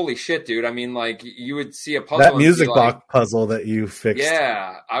 Holy shit, dude. I mean, like, you would see a puzzle. That music box puzzle that you fixed.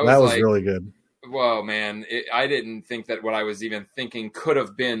 Yeah. That was really good. Whoa, man. I didn't think that what I was even thinking could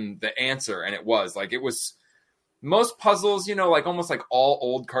have been the answer. And it was. Like, it was... Most puzzles, you know, like almost like all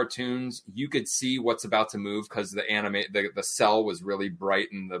old cartoons, you could see what's about to move because the cell was really bright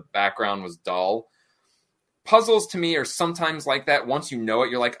and the background was dull. Puzzles to me are sometimes like that. Once you know it,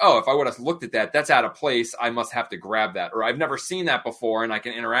 you're like, oh, if I would have looked at that, that's out of place. I must have to grab that. Or I've never seen that before and I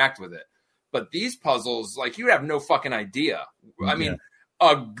can interact with it. But these puzzles, like, you have no fucking idea. I mean,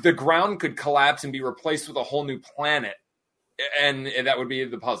 the ground could collapse and be replaced with a whole new planet. And that would be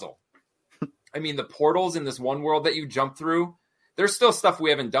the puzzle. I mean, the portals in this one world that you jump through, there's still stuff we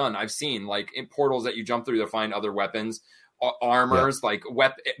haven't done. I've seen, like, in portals that you jump through to find other weapons, armors, like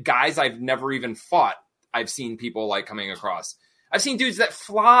guys I've never even fought. I've seen people, like, coming across. I've seen dudes that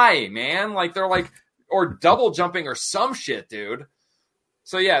fly, man. Like, they're like, or double jumping or some shit, dude.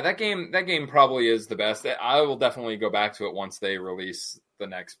 So yeah, that game probably is the best. I will definitely go back to it once they release the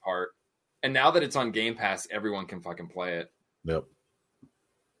next part. And now that it's on Game Pass, everyone can fucking play it. Yep.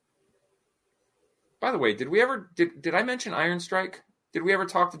 By the way, did I mention Iron Strike? Did we ever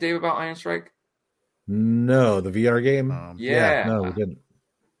talk to Dave about Iron Strike? No, the VR game? No, we didn't.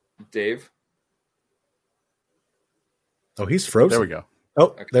 Dave? Oh, he's frozen. There we go. Oh,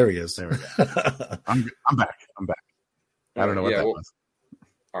 okay. There he is. There we go. I'm back. I don't know what that was.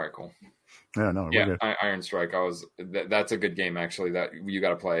 All right, cool. No, yeah, Iron Strike. That's a good game, actually, that you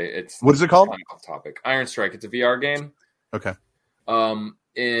got to play. What is it called? Off topic. Iron Strike. It's a VR game. Okay.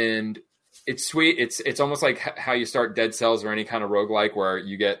 And it's sweet. It's almost like how you start Dead Cells or any kind of roguelike, where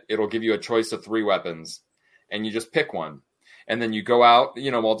it'll give you a choice of 3 weapons, and you just pick one, and then you go out.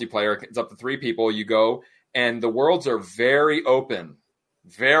 You know, multiplayer. It's up to 3 people. You go. And the worlds are very open.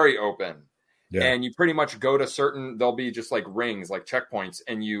 Yeah. And you pretty much go to there'll be just like rings, like checkpoints,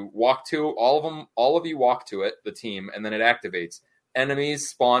 and you walk to all of you walk to it, the team, and then it activates. Enemies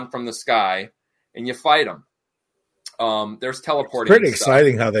spawn from the sky, and you fight them. There's teleporting. It's pretty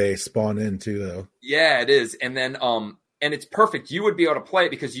exciting how they spawn in too, though. Yeah, it is. And then, and it's perfect. You would be able to play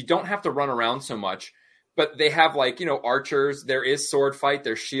it because you don't have to run around so much. But they have, like, you know, archers. There is sword fight.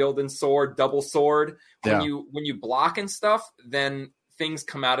 There's shield and sword, double sword. When you block and stuff, then things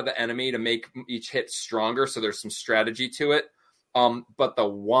come out of the enemy to make each hit stronger. So there's some strategy to it. But the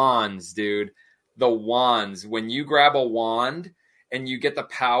wands, dude, when you grab a wand and you get the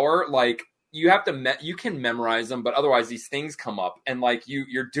power, like, you can memorize them, but otherwise these things come up and, like,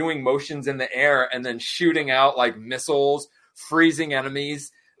 you're doing motions in the air and then shooting out, like, missiles, freezing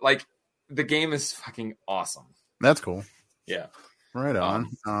enemies. Like, the game is fucking awesome. That's cool. Yeah. Right on.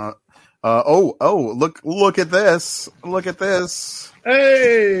 Look at this. Look at this.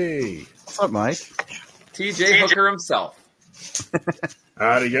 Hey. What's up, Mike? TJ Hooker himself.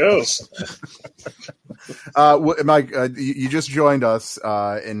 How'd it go? Mike, you just joined us,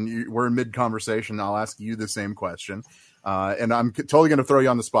 and we're in mid-conversation. I'll ask you the same question. And I'm totally going to throw you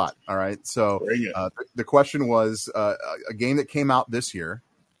on the spot. All right. So the question was a game that came out this year.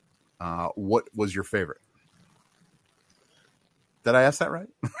 What was your favorite? Did I ask that right?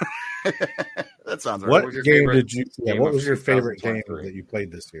 That sounds right. What game did you? Yeah, what was your favorite game that you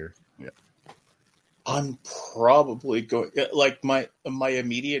played this year? Yeah. I'm probably going like my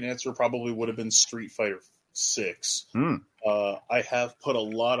immediate answer probably would have been Street Fighter 6. I have put a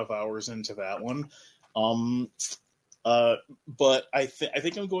lot of hours into that one. But I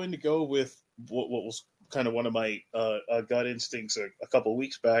think I'm going to go with what was kind of one of my gut instincts a couple of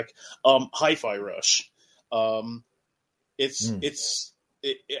weeks back. Hi-Fi Rush. I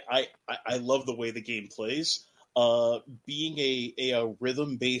love the way the game plays. Being a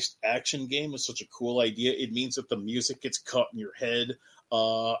rhythm-based action game is such a cool idea. It means that the music gets caught in your head.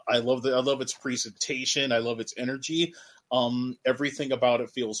 I love its presentation. I love its energy. Everything about it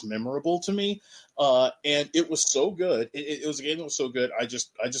feels memorable to me. And it was so good. It was a game that was so good. I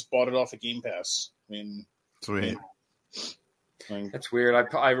just bought it off of Game Pass. I mean, sweet. That's weird.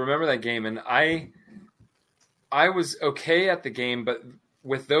 I remember that game, and I was okay at the game, but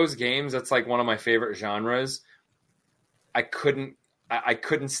with those games, that's like one of my favorite genres. I couldn't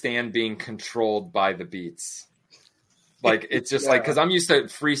stand being controlled by the beats. Like, it's just like, because I'm used to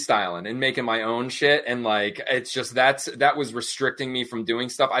freestyling and making my own shit, and like, it's just that was restricting me from doing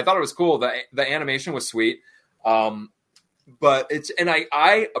stuff. I thought it was cool. The animation was sweet, but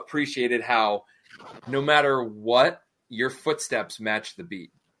I appreciated how no matter what, your footsteps match the beat.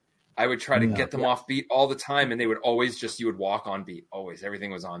 I would try to get them off beat all the time, and they would always you would walk on beat. Always,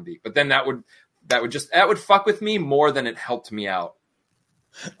 everything was on beat. But then that would fuck with me more than it helped me out.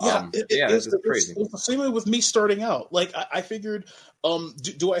 It's crazy. It's the same way with me starting out. Like I figured,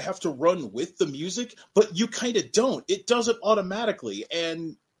 do I have to run with the music? But you kind of don't. It does it automatically,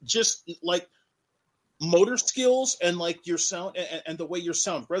 and just like motor skills and like your sound and the way your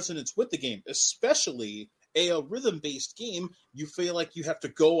sound resonates with the game, especially a rhythm-based game, you feel like you have to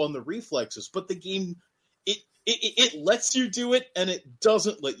go on the reflexes. But the game, it lets you do it, and it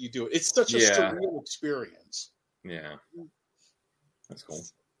doesn't let you do it. It's such a surreal experience. Yeah. That's cool.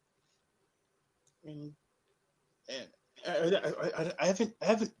 And I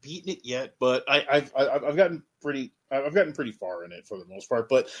haven't beaten it yet, but I've gotten pretty far in it for the most part.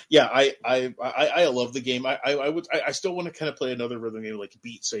 But yeah, I love the game. I still want to kind of play another rhythm game like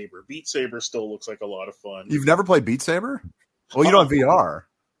Beat Saber. Beat Saber still looks like a lot of fun. You've never played Beat Saber? Well, you don't have VR.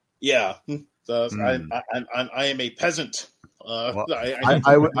 Yeah, I am a peasant.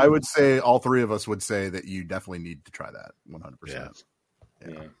 I would say all three of us would say that you definitely need to try that 100%.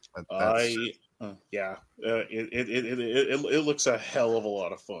 It looks a hell of a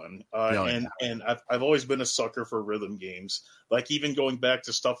lot of fun. And I've always been a sucker for rhythm games. Like even going back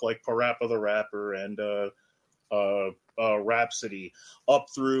to stuff like Parappa the Rapper and Rhapsody, up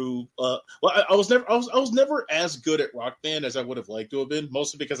through. I was never as good at Rock Band as I would have liked to have been,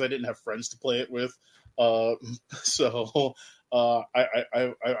 mostly because I didn't have friends to play it with. So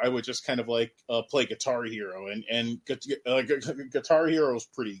I would just kind of like play Guitar Hero, and Guitar Hero was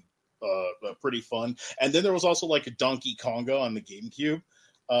pretty fun. And then there was also like a Donkey Konga on the GameCube.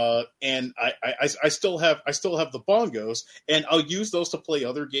 And I still have the bongos, and I'll use those to play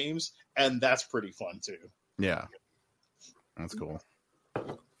other games, and that's pretty fun too. Yeah, that's cool.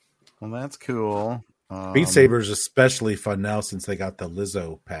 Well, that's cool. Beat Saber is especially fun now since they got the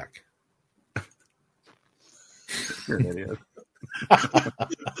Lizzo pack. You're an idiot.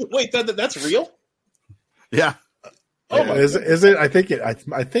 Wait, that's real? Yeah. Oh my is it? I think it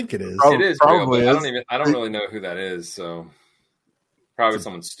is. It is probably real, but I don't really know who that is, so probably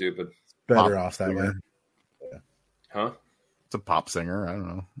someone stupid. Better off that way. Yeah. Huh? It's a pop singer. I don't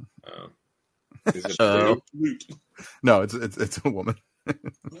know. Is it no, it's a woman.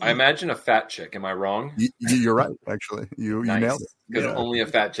 I imagine a fat chick. Am I wrong? You're right. Actually, you nailed it. Because only a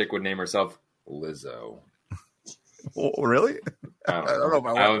fat chick would name herself Lizzo. Well, really? I don't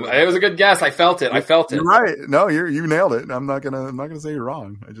know. It was a good guess. I felt it. You're right. No, you nailed it. I'm not gonna say you're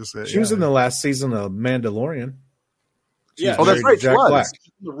wrong. I just said she was in the last season of Mandalorian. Yeah. Oh, that's right. Jack Black.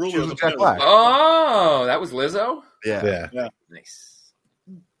 The ruler of Jack Black. Oh, that was Lizzo? Yeah. Nice.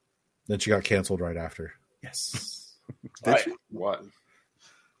 Then she got canceled right after. Yes. Did she? What?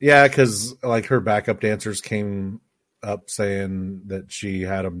 Yeah, because like her backup dancers came up saying that she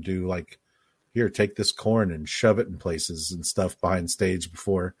had them do like, here, take this corn and shove it in places and stuff behind stage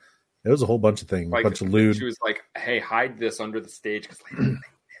before. It was a whole bunch of things, like, a bunch of lewd. She was like, hey, hide this under the stage. It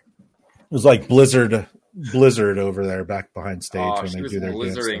was like Blizzard over there back behind stage when they do their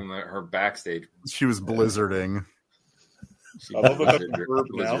dance. Blizzarding her backstage. She was blizzarding. I love the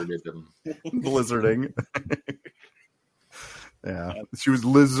blizzarded them. Blizzarding. Yeah. She was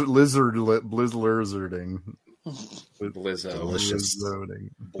blizzarding. Blizzo. Delicious.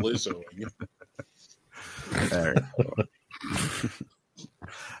 Blizzoing.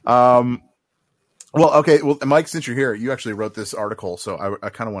 Well, okay. Well, Mike, since you're here, you actually wrote this article, so I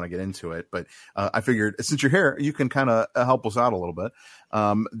kind of want to get into it. But I figured since you're here, you can kind of help us out a little bit.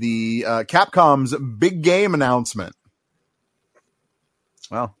 The Capcom's big game announcement.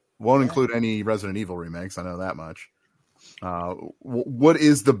 Well, won't include any Resident Evil remakes. I know that much. What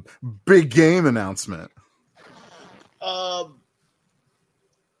is the big game announcement? I'd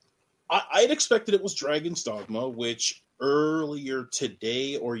expected it was Dragon's Dogma, which earlier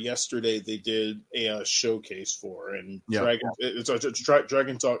today or yesterday they did a showcase for, and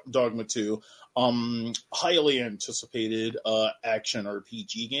Dragon's Dogma 2, highly anticipated action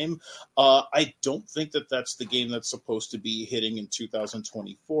RPG game. I don't think that that's the game that's supposed to be hitting in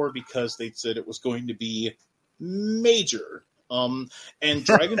 2024 because they said it was going to be major. And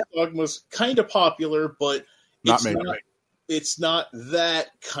Dragon's Dogma's kind of popular, but it's not that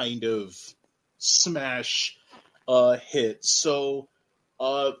kind of smash hit. So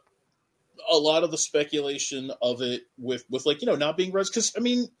a lot of the speculation of it with like, not being res, because I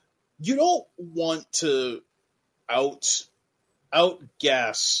mean, you don't want to outgas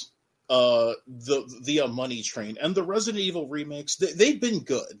the money train, and the Resident Evil remakes, they've been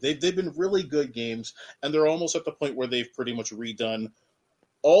good. They've been really good games, and they're almost at the point where they've pretty much redone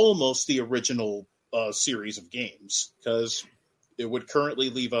almost the original series of games, because it would currently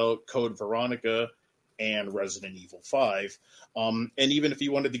leave out Code Veronica and Resident Evil 5. And even if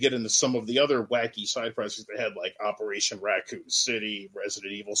you wanted to get into some of the other wacky side projects they had, like Operation Raccoon City,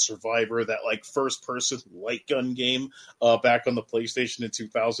 Resident Evil Survivor, that like first-person light gun game back on the PlayStation in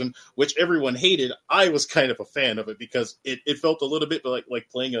 2000, which everyone hated. I was kind of a fan of it because it felt a little bit like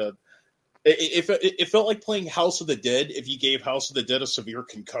playing it felt like playing House of the Dead if you gave House of the Dead a severe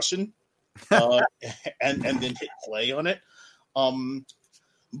concussion and then hit play on it.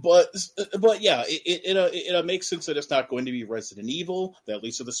 But yeah, it makes sense that it's not going to be Resident Evil. That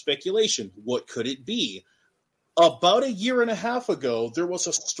leads to the speculation. What could it be? About a year and a half ago, there was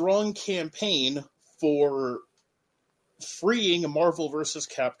a strong campaign for freeing Marvel vs.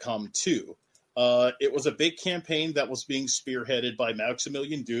 Capcom 2. It was a big campaign that was being spearheaded by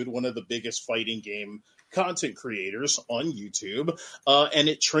Maximilian Dood, one of the biggest fighting game content creators on YouTube, and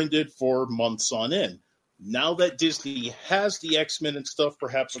it trended for months on end. Now that Disney has the X-Men and stuff,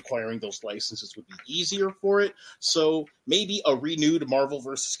 perhaps acquiring those licenses would be easier for it. So maybe a renewed Marvel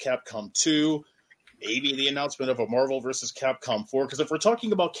vs. Capcom 2, maybe the announcement of a Marvel vs. Capcom 4. Because if we're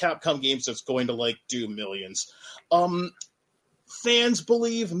talking about Capcom games that's going to like do millions, fans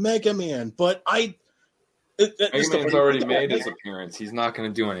believe Mega Man, but Mega Man's already made his appearance. He's not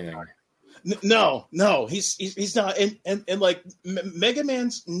going to do anything. No, he's not, and like Mega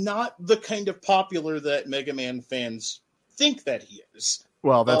Man's not the kind of popular that Mega Man fans think that he is.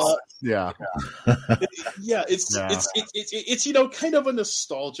 Well, that's yeah, it's kind of a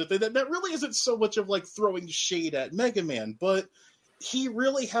nostalgia thing that really isn't so much of like throwing shade at Mega Man, but he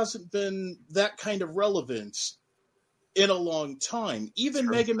really hasn't been that kind of relevance in a long time. Even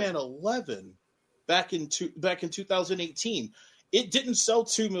Mega Man 11 back in 2018. It didn't sell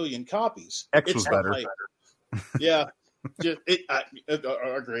 2 million copies. X was better. Yeah,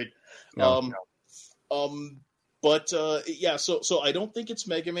 agreed. Yeah. So I don't think it's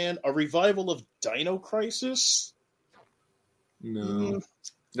Mega Man. A revival of Dino Crisis? No.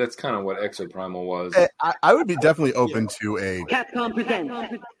 That's kind of what Exoprimal was. I would be definitely open to a Capcom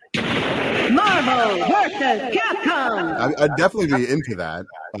presents Marvel vs. Capcom. I'd definitely be into that,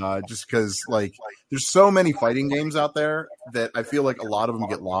 just because like there's so many fighting games out there that I feel like a lot of them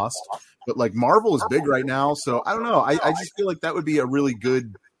get lost. But like Marvel is big right now, so I don't know. I just feel like that would be a really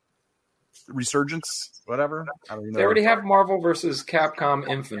good resurgence. Whatever. I don't know. They already have Marvel vs. Capcom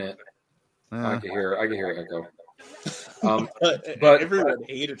Infinite. I can hear Echo. But everyone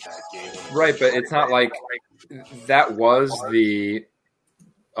hated that game, right? But it's not like that was the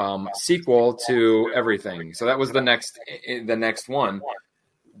sequel to everything. So that was the next one.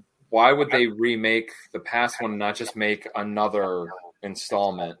 Why would they remake the past one and not just make another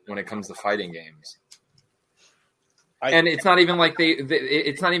installment when it comes to fighting games? And it's not even like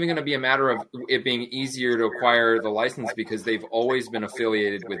it's not even going to be a matter of it being easier to acquire the license because they've always been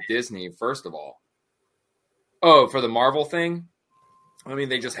affiliated with Disney, first of all. Oh, for the Marvel thing? I mean,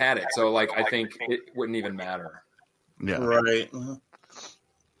 they just had it. So, like, I think it wouldn't even matter. Yeah. Right.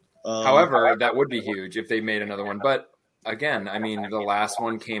 However, that would be huge if they made another one. But, again, I mean, the last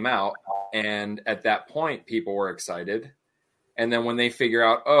one came out, and at that point, people were excited. And then when they figure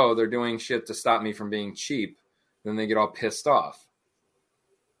out, oh, they're doing shit to stop me from being cheap, then they get all pissed off.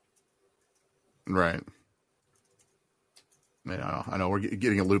 Right. Yeah, I know. We're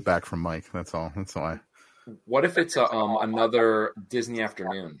getting a loop back from Mike. That's all. What if it's another Disney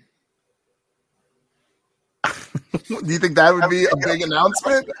Afternoon? Do you think that would be a big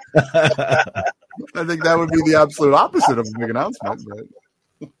announcement? I think that would be the absolute opposite of a big announcement.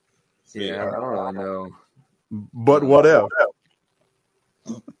 But... Yeah, I don't really know. But what if?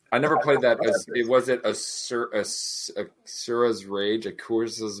 I never played that. Was it Asura's Rage,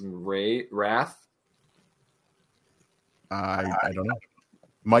 Akurza's Wrath? I don't know.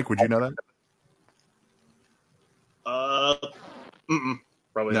 Mike, would you know that?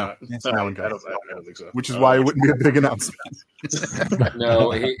 Probably no, not. I don't think so. Which is why it wouldn't be a big announcement.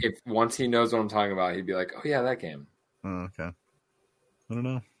 No, if once he knows what I'm talking about, he'd be like, "Oh yeah, that game." Oh, okay. I don't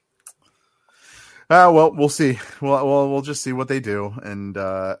know. Well, we'll see. We'll just see what they do, and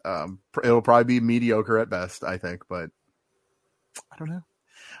it'll probably be mediocre at best, I think. But I don't know.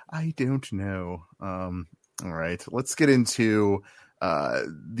 All right, let's get into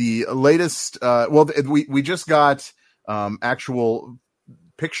the latest. We just got actual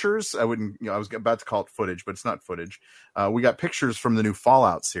pictures. I was about to call it footage, but it's not footage. We got pictures from the new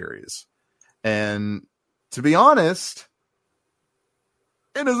Fallout series, and to be honest,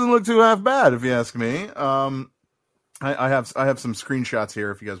 it doesn't look too half bad, if you ask me. I have some screenshots here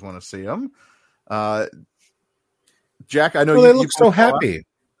if you guys want to see them. Jack, I know they look so happy.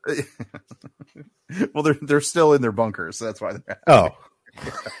 Well, they're still in their bunkers, so that's why they're happy. Oh.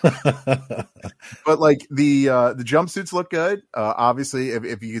 But like the jumpsuits look good. Obviously,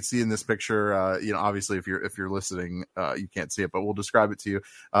 if you can see in this picture, obviously if you're listening, you can't see it, but we'll describe it to you.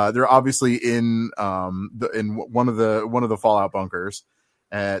 They're obviously in one of the Fallout bunkers.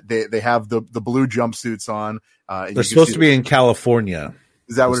 They have the blue jumpsuits on. They're supposed to be in California.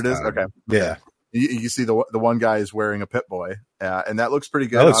 Is that what it is? Okay. Yeah. You see the one guy is wearing a Pit Boy, and that looks pretty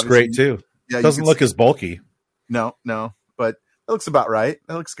good. That looks great too. Yeah, it doesn't look as bulky. No, but it looks about right.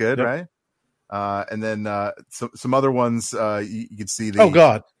 It looks good, yep. Right? And then some other ones you can see the. Oh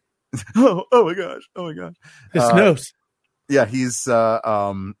God! oh my gosh! His nose. Yeah, he's what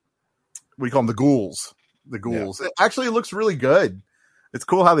do you call them? The ghouls. The ghouls. Yeah. Actually, it looks really good. It's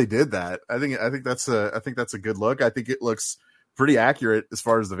cool how they did that. I think that's a good look. I think it looks pretty accurate as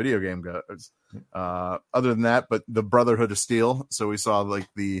far as the video game goes. Other than that, but the Brotherhood of Steel. So we saw like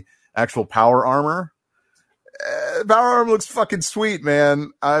the actual power armor. Power armor looks fucking sweet,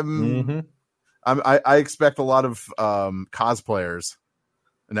 man. I expect a lot of cosplayers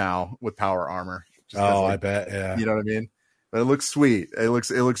now with power armor. I bet. Yeah, you know what I mean. But it looks sweet. It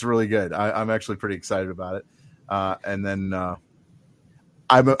looks really good. I'm actually pretty excited about it. And then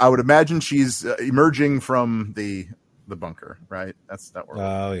I would imagine she's emerging from the bunker, right? That's that word.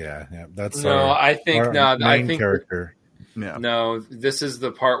 Oh yeah. That's I think our main character. Yeah. No, this is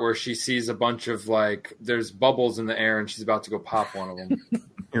the part where she sees a bunch of there's bubbles in the air and she's about to go pop one of them.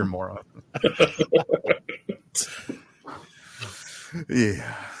 You're a moron.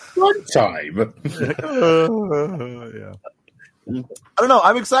 Yeah. One time. Yeah. I don't know.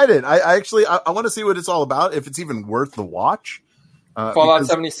 I'm excited. I actually want to see what it's all about. If it's even worth the watch. Fallout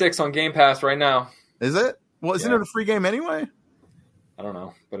 76 on Game Pass right now. Is it? Well, isn't it a free game anyway? I don't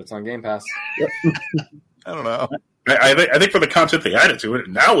know, but it's on Game Pass. I don't know. I think for the content they added to it,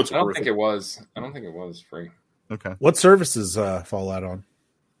 now it's. I don't think it was free. Okay. What services Fallout on?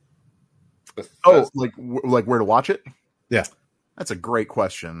 Like where to watch it? Yeah, that's a great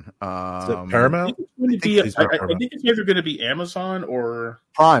question. Is it Paramount? I think it's either going to be Amazon or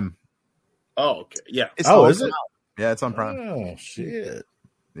Prime. Oh, okay. Yeah. Is it? Yeah, it's on Prime. Oh shit.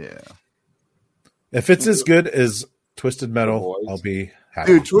 Yeah. If it's as good as Twisted Metal, I'll be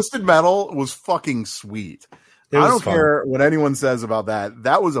happy. Dude, Twisted Metal was fucking sweet. I don't care what anyone says about that.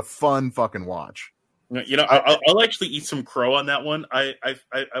 That was a fun fucking watch. You know, I'll actually eat some crow on that one. I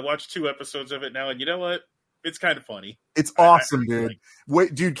watched 2 episodes of it now, and you know what? It's kind of funny. It's awesome, dude.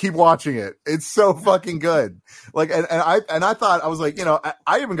 Wait, dude, keep watching it. It's so fucking good. Like, and I thought, I was like,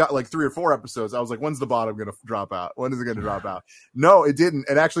 I even got like 3 or 4 episodes. I was like, when's the bottom going to drop out? When is it going to drop out? No, it didn't.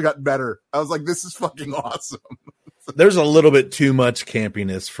 It actually got better. I was like, this is fucking awesome. There's a little bit too much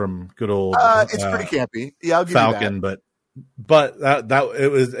campiness from good old. It's pretty campy. Yeah, I'll give Falcon, you that. but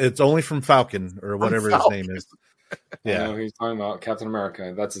it's only from Falcon or whatever his name is. Yeah, I know who he's talking about. Captain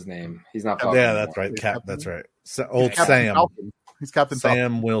America. That's his name. He's not Falcon. Yeah, that's right. That's right. Old Captain Sam. Falcon. He's Captain Sam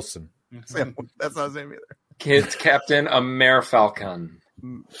Falcon. Wilson. Sam, that's not his name either. It's Captain Falcon.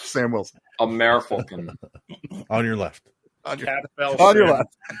 Sam Wilson. Falcon. On your left. On your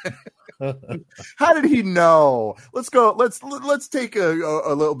left. How did he know? Let's go. Let's take a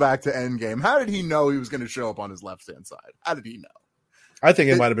little back to Endgame. How did he know he was going to show up on his left hand side? How did he know? I think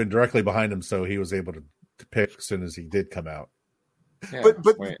it might have been directly behind him, so he was able to pick as soon as he did come out. Yeah,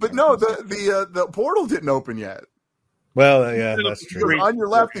 but no, the portal didn't open yet. Well, yeah, that's true. He goes on your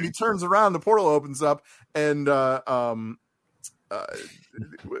left, and he turns around. The portal opens up, and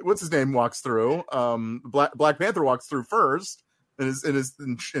what's his name walks through. Black Panther walks through first,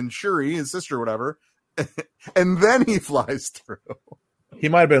 and Shuri, his sister, or whatever, and then he flies through. He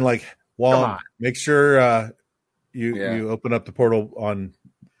might have been like, Wong, make sure you open up the portal on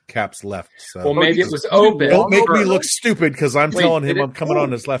Cap's left. So. Well, maybe it was open. Don't make me look stupid because I'm telling him I'm coming on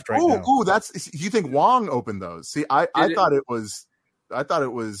his left right now. Oh, that's you think Wong opened those? See, I thought it was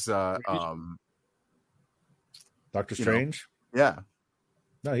Doctor Strange. Yeah.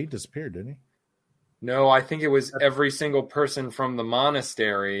 No, he disappeared, didn't he? No, I think it was every single person from the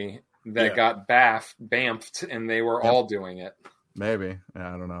monastery that got bamfed, and they were all doing it. Maybe.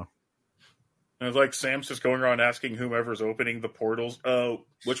 Yeah, I don't know. And it's like Sam's just going around asking whomever's opening the portals,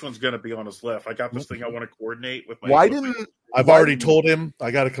 which one's going to be on his left? I got this thing I want to coordinate with my... I've already told him I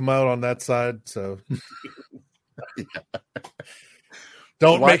got to come out on that side, so...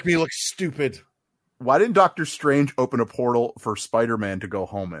 Don't make me look stupid. Why didn't Doctor Strange open a portal for Spider-Man to go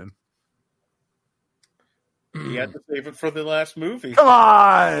home in? He had to save it for the last movie. Come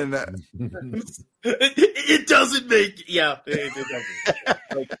on! It doesn't make... Yeah. It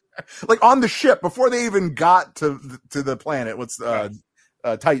doesn't. Like on the ship, before they even got to the planet, what's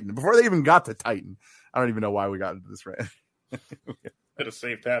Titan? Before they even got to Titan. I don't even know why we got into this, right? Could have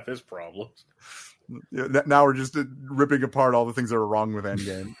saved half his problems. Yeah, now we're just ripping apart all the things that are wrong with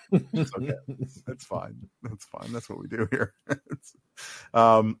Endgame. It's okay. That's fine. That's fine. That's what we do here.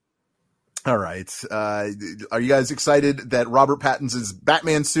 All right. Are you guys excited that Robert Pattinson's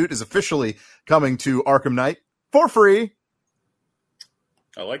Batman suit is officially coming to Arkham Knight for free?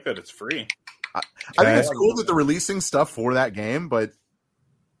 I like that it's free. I think it's cool that they're releasing stuff for that game, but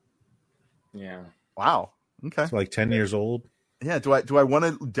yeah. Wow. Okay. It's like 10 years old. Yeah. Do I want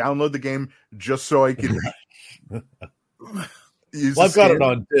to download the game just so I can use I've got it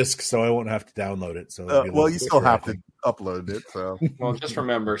on disc, so I won't have to download it. So well, you still have to upload it. So well, just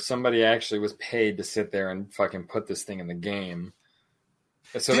remember, somebody actually was paid to sit there and fucking put this thing in the game.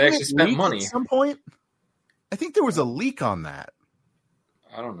 So they actually spent money at some point. I think there was a leak on that.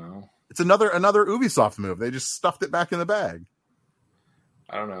 I don't know. It's another Ubisoft move. They just stuffed it back in the bag.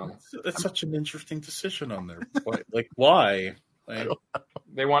 I don't know. It's such an interesting decision on there. Like, why? Like,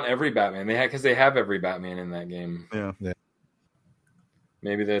 they want every Batman. Because they have every Batman in that game. Yeah.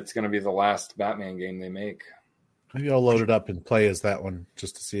 Maybe that's going to be the last Batman game they make. Maybe I'll load it up and play as that one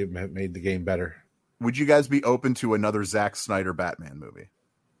just to see if it made the game better. Would you guys be open to another Zack Snyder Batman movie?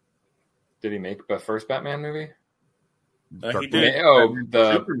 Did he make the first Batman movie? He did.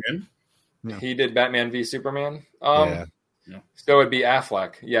 Superman. Yeah. He did Batman v Superman. Yeah. So it'd be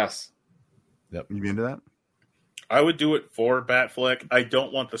Affleck. Yes. Yep. You be into that? I would do it for Batfleck. I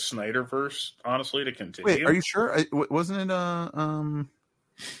don't want the Snyderverse, honestly, to continue. Wait, are you sure? Wasn't it?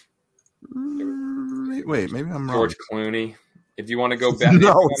 Wait, maybe I'm wrong. George Clooney. If you want to go back,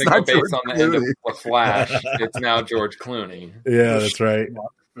 no, based on the end of The Flash, it's now George Clooney. Yeah, that's right.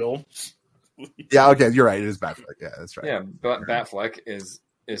 Film. Yeah, okay, you're right. It is Batfleck. Yeah, that's right. Yeah, but Batfleck is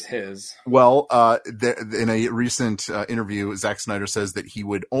his. Well, in a recent interview, Zack Snyder says that he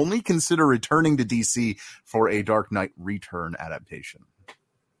would only consider returning to DC for a Dark Knight Return adaptation.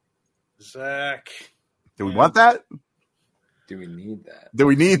 Zach. Do we want that? Do we need that? Do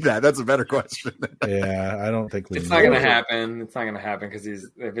we need that? That's a better question. Yeah, I don't think we It's not going to happen. It's not going to happen because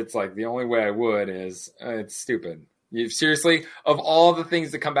if it's like the only way I would is it's stupid. Seriously, of all the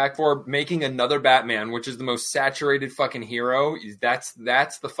things to come back for, making another Batman, which is the most saturated fucking hero, that's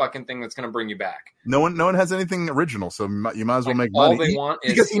the fucking thing that's going to bring you back. No one has anything original, so you might as well make all money. They want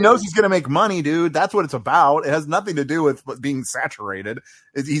because he knows he's going to make money, dude. That's what it's about. It has nothing to do with being saturated.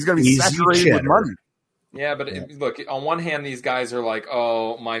 He's going to be saturated with money. Yeah, but look, on one hand, these guys are like,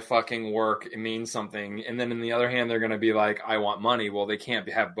 oh, my fucking work, it means something. And then on the other hand, they're going to be like, I want money. Well, they can't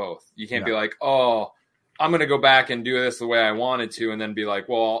have both. You can't be like, oh, I'm going to go back and do this the way I wanted to, and then be like,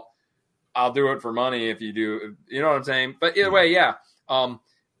 well, I'll do it for money if you do. You know what I'm saying? But either way, yeah. I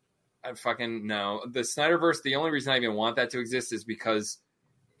fucking no. The Snyderverse, the only reason I even want that to exist is because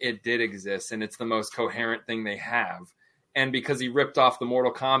it did exist, and it's the most coherent thing they have. And because he ripped off the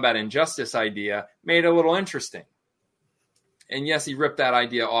Mortal Kombat Injustice idea, made it a little interesting. And yes, he ripped that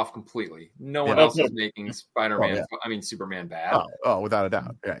idea off completely. No one else is making Spider-Man, Superman bad. Oh, without a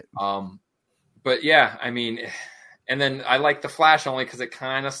doubt. Right. But yeah, I mean, and then I like The Flash only because it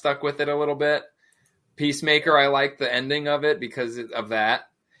kind of stuck with it a little bit. Peacemaker, I like the ending of it because of that.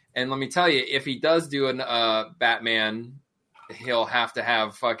 And let me tell you, if he does do a Batman, he'll have to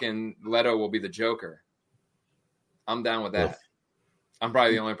have fucking Leto will be the Joker. I'm down with that. I'm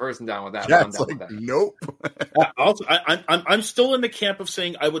probably the only person down with that. Yeah, I'm it's down like, with that. nope. Also, I'm still in the camp of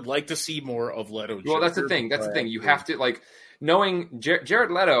saying I would like to see more of Leto. Well, that's the thing. That's the thing. You have to like knowing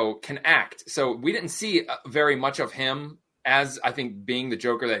Jared Leto can act. So we didn't see very much of him as I think being the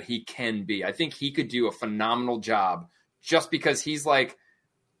Joker that he can be. I think he could do a phenomenal job just because he's like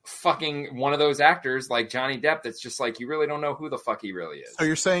fucking one of those actors like Johnny Depp that's just like you really don't know who the fuck he really is. So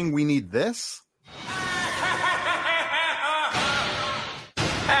you're saying we need this?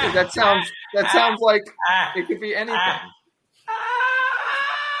 That sounds like it could be anything.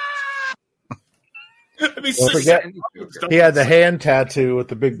 I mean, Don't forget, he had the hand tattoo with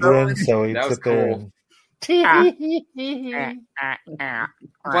the big grin, so he'd That was sit there. cool.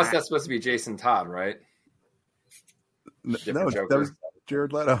 Plus, that's supposed to be Jason Todd, right? No, Different that was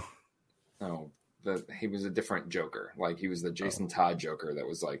Jared Leto. No, he was a different Joker. Like he was the Jason Todd Joker that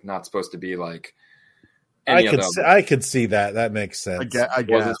was like not supposed to be like. I could see that. That makes sense. I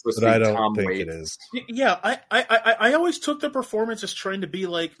guess, but I don't think it is. Yeah, I always took the performance as trying to be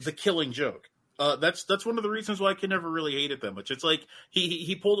like the Killing Joke. That's one of the reasons why I can never really hate it that much. It's like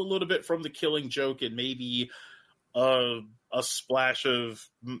he pulled a little bit from the Killing Joke and maybe a splash of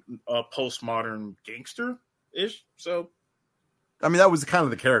postmodern gangster ish. So, I mean, that was kind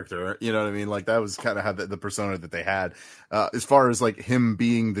of the character, you know what I mean? Like that was kind of how the persona that they had. As far as like him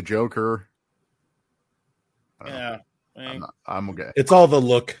being the Joker. Yeah, I'm okay. It's all the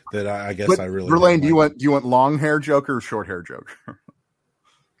look that I guess I really. Verlaine, do you want long hair Joker or short hair Joker?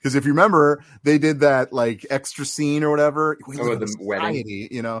 Because if you remember, they did that like extra scene or whatever. The wedding,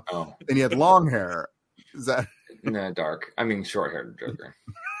 you know, and he had long hair. Is that no dark? I mean, short-haired Joker.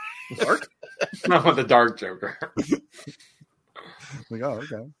 Dark? No, the dark Joker. Like, oh,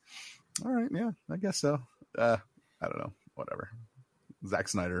 okay, all right, yeah, I guess so. I don't know, whatever. Zack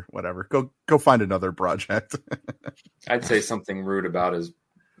Snyder, whatever. Go find another project. I'd say something rude about his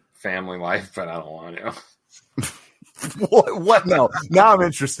family life, but I don't want to. What? No. Now I'm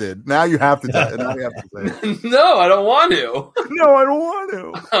interested. Now you have to. Now you have to say it. No, I don't want to. No, I don't want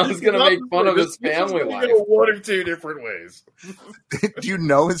to. I was going to make fun of his family life. One of two different ways. Do you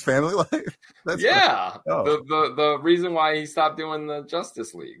know his family life? Yeah. The reason why he stopped doing the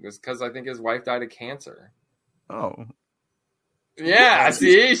Justice League was because I think his wife died of cancer. Oh. Yeah,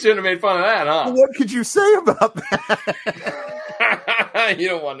 see, he shouldn't have made fun of that, huh? What could you say about that? You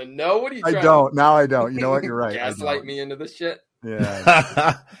don't want to know what he's. I don't. Now I don't. You know what? You're right. Gaslight me into this shit.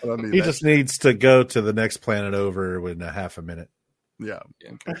 Yeah. He just needs to go to the next planet over in a half a minute. Yeah.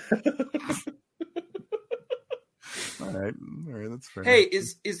 All right. That's fair. Hey,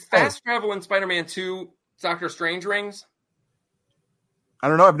 is fast travel in Spider-Man 2 Doctor Strange rings? I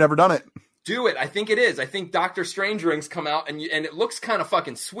don't know. I've never done it. Do it. I think it is. I think Doctor Strange rings come out and it looks kind of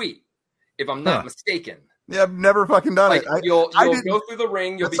fucking sweet, if I'm not mistaken. Yeah, I've never fucking done it. You'll go through the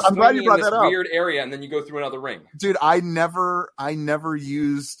ring. You'll be swinging in this weird area, and then you go through another ring. Dude, I never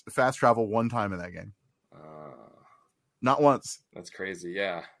used fast travel one time in that game. Not once. That's crazy.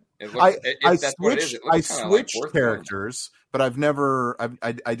 Yeah. I switched characters, but I've never.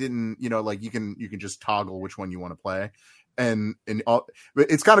 I didn't. You know, like you can just toggle which one you want to play. And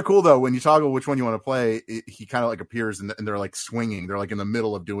it's kind of cool though when you toggle which one you want to play. He kind of like appears and they're like swinging. They're like in the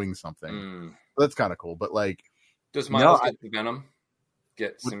middle of doing something. That's kind of cool. But like, does Miles get the Venom?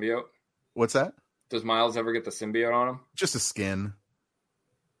 Get symbiote? What's that? Does Miles ever get the symbiote on him? Just a skin.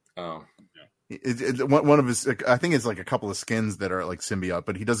 Oh, it's one of his. I think it's like a couple of skins that are like symbiote,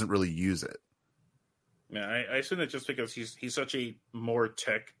 but he doesn't really use it. Yeah, I assume it's just because he's such a more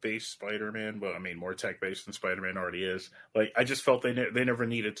tech-based Spider-Man. But I mean, more tech-based than Spider-Man already is. Like, I just felt they never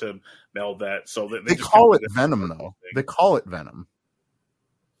needed to meld that. So they just call it Venom, though. They call it Venom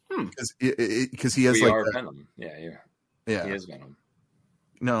because he has Venom. Yeah. He is Venom.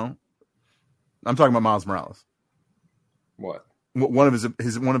 No, I'm talking about Miles Morales. What? One of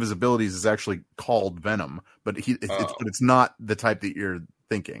his abilities is actually called Venom, but it's not the type that you're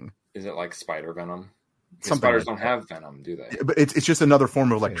thinking. Is it like Spider Venom? Spiders don't have venom, do they? But it's just another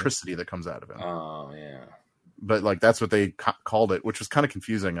form of electricity that comes out of it. Oh, yeah. But like that's what they called it, which was kind of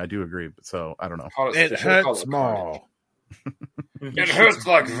confusing. I do agree, but so I don't know. It hurts more. It hurts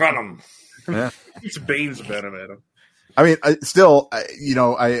like venom. Yeah, it's Bane's venom, Adam. I mean, I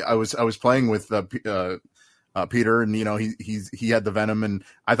was playing with Peter, and he had the venom, and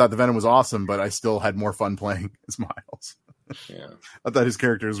I thought the venom was awesome, but I still had more fun playing as Miles. Yeah, I thought his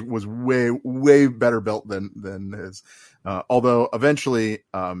character was way better built than his. Although eventually,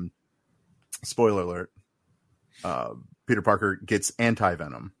 spoiler alert, Peter Parker gets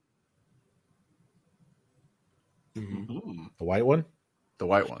anti-venom. Mm-hmm. The white one. The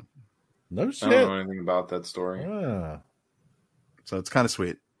white one. No shit. I don't know anything about that story. So it's kind of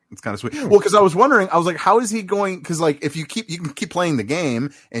sweet. Well, because I was wondering, I was like, how is he going? Because like, if you can keep playing the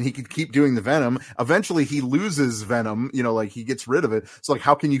game and he can keep doing the Venom, eventually he loses Venom. You know, like he gets rid of it. So like,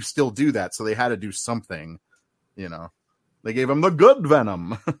 how can you still do that? So they had to do something. You know, they gave him the good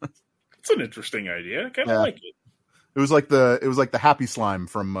Venom. It's an interesting idea. I kind of like it. It was like the happy slime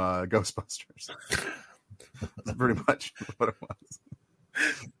from Ghostbusters. That's pretty much what it was.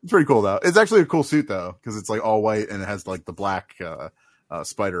 It's pretty cool though. It's actually a cool suit though, because it's like all white and it has like the black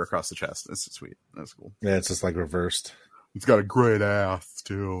spider across the chest. It's sweet. That's cool. Yeah, it's just like reversed. It's got a great ass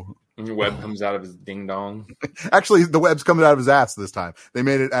too. And your web comes out of his ding dong. Actually, the web's coming out of his ass this time. They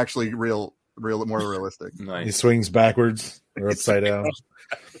made it actually real, more realistic. Nice. He swings backwards or upside down.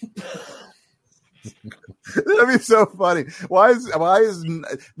 That'd be so funny. Why is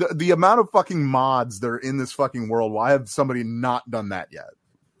the amount of fucking mods that are in this fucking world? Why have somebody not done that yet?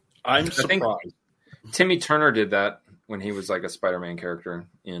 I'm surprised. Timmy Turner did that when he was like a Spider-Man character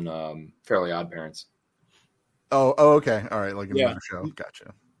in Fairly Odd Parents. Oh, okay, all right, like in the show.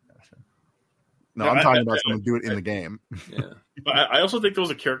 Gotcha. No, I'm talking about someone do it in the game. Yeah, but I also think there was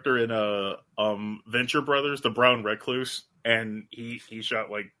a character in Venture Brothers, the Brown Recluse, and he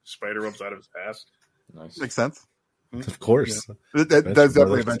shot like spider webs out of his ass. Nice. Makes sense. Of course, that's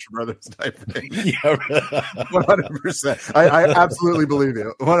definitely a Venture Brothers type thing. 100%. I absolutely believe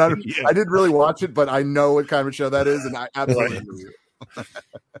you. 100. Yeah. I didn't really watch it, but I know what kind of show that is, and I absolutely believe you.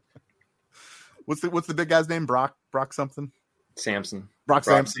 What's the big guy's name? Brock something. Samson. Brock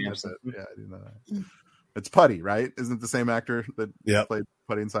Samson. Yeah, I didn't know that. It's Putty, right? Isn't it the same actor that played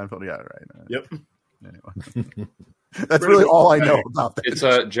Putty in Seinfeld? Yeah, right. Yep. Anyway, that's really all I know about that. It's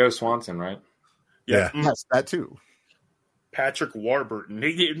Joe Swanson, right? Yeah. Yes, that too. Patrick Warburton.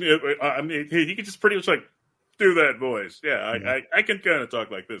 He could just pretty much like do that voice. Yeah, I can kind of talk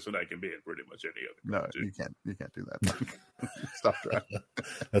like this, and I can be in pretty much any other. No, you can't. You can't do that. Stop trying.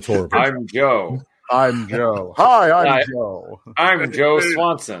 That's horrible. I'm Joe. Hi, I'm Joe. I'm Joe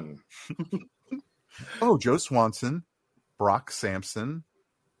Swanson. Oh, Joe Swanson, Brock Sampson.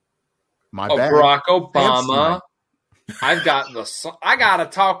 My bad. Barack Obama. I gotta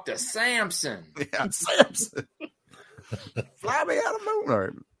talk to Samson. Yeah, Samson. Fly me out of the moon. All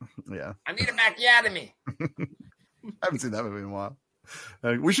right. Yeah. I need a macchiatomy. I haven't seen that movie in a while.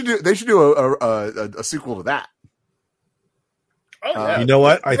 They should do a sequel to that. Oh, yeah. You know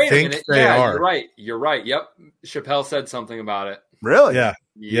what? I think they are. You're right. Yep. Chappelle said something about it. Really? Yeah.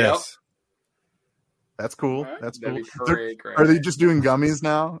 Yep. Yes. That's cool. That's cool. Great. Are they just doing gummies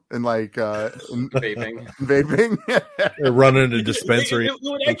now and like vaping? They're running a dispensary. It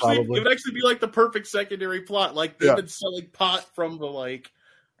would actually be like the perfect secondary plot. Like they've been selling pot from the like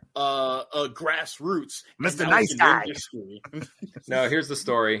grassroots. Mr. Nice Guy. No, here's the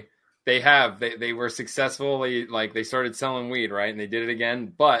story. They were successfully, like, they started selling weed, right? And they did it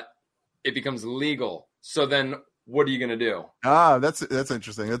again, but it becomes legal. So then what are you going to do? That's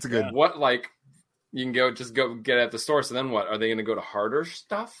interesting. That's a good. Yeah. What, like, you can go get it at the store. So then what? Are they going to go to harder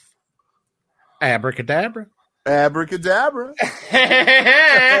stuff? Abracadabra. Abracadabra.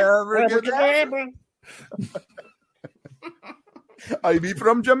 Abracadabra. I be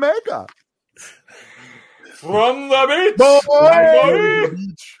from Jamaica. From the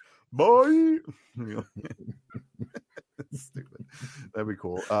beach. Boy. Stupid. That'd be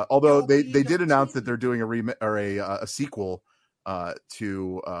cool. Although they did announce that they're doing a sequel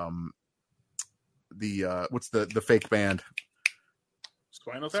to the what's the fake band?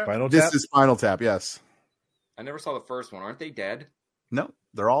 Spinal Tap. This is Spinal Tap. Yes. I never saw the first one. Aren't they dead? No,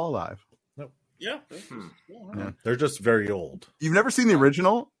 they're all alive. No. Yeah. Yeah. They're just very old. You've never seen the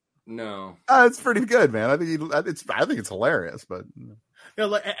original? No. It's pretty good, man. I think it's hilarious, but. Yeah,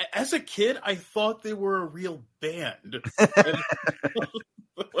 like as a kid, I thought they were a real band.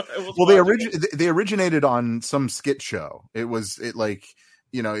 Well, they originated on some skit show. It was kind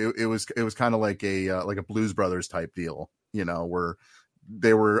of like a Blues Brothers type deal, where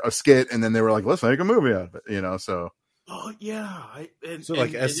they were a skit and then they were like, let's make a movie out of it, so. Oh yeah,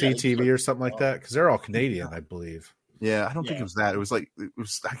 like SCTV or something like that, because they're all Canadian, I believe. Yeah, I don't think it was that. It was I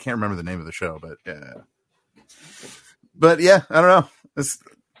can't remember the name of the show, but yeah. But yeah, I don't know.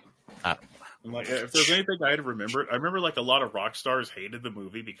 Like, if there's anything I remember like a lot of rock stars hated the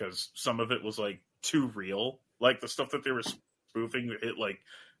movie because some of it was like too real, like the stuff that they were spoofing hit like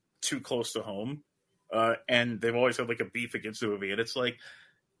too close to home, and they've always had like a beef against the movie, and it's like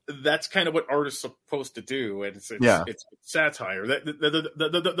that's kind of what art is supposed to do, and it's satire.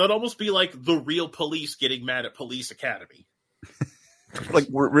 That'd almost be like the real Police getting mad at Police Academy. Like,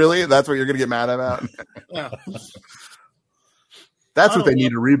 really? That's what you're going to get mad about? Yeah. That's what they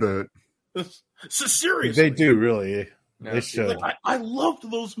need to reboot. So seriously, they do really. They should. Like, I loved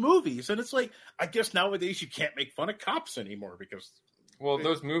those movies, and it's like I guess nowadays you can't make fun of cops anymore because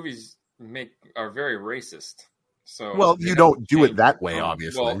those movies are very racist. So well, you don't do it that way,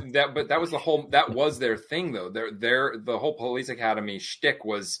 obviously. Well, that was their thing though. The whole police academy shtick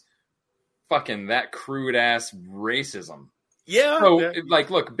was fucking that crude ass racism. Yeah. So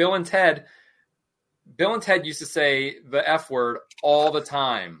look, Bill and Ted used to say the F word all the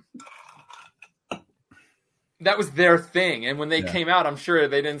time. That was their thing. And when they came out, I'm sure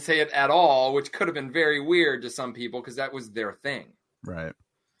they didn't say it at all, which could have been very weird to some people because that was their thing. Right.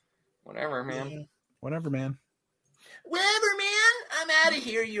 Whatever, man. Yeah. Whatever, man. I'm out of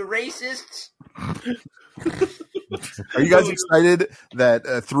here, you racists. Are you guys excited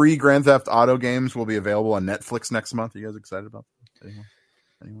that 3 Grand Theft Auto games will be available on Netflix next month? Are you guys excited about that?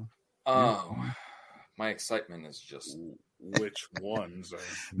 Anyone? Oh, my excitement is just... Which ones?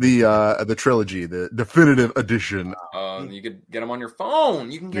 The trilogy, the definitive edition. You could get them on your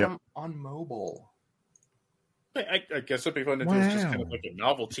phone. You can get them on mobile. I guess it'd be fun to do just kind of like a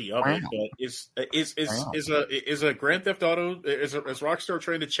novelty of it. But is a Grand Theft Auto is Rockstar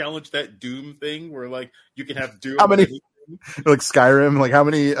trying to challenge that Doom thing where like you can have Doom? How many like Skyrim? Like how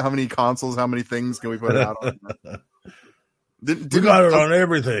many consoles? How many things can we put it out on? We got it on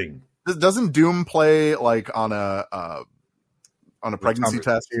everything. Doesn't Doom play like on a pregnancy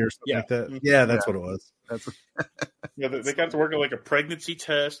test or something like that? Yeah, that's what it was. They got to work on like a pregnancy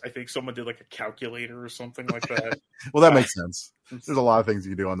test. I think someone did like a calculator or something like that. Well, that makes sense. There's a lot of things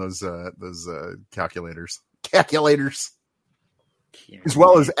you can do on those calculators, as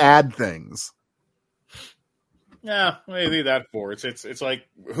well as add things. Yeah, maybe that for it's like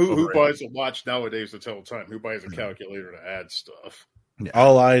who buys a watch nowadays to tell time? Who buys a calculator to add stuff? Yeah.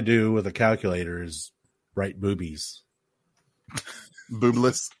 All I do with a calculator is write boobies.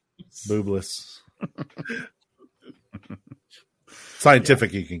 Boobless.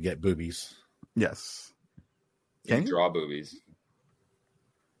 Scientific, you can get boobies. Yes. Can you draw boobies?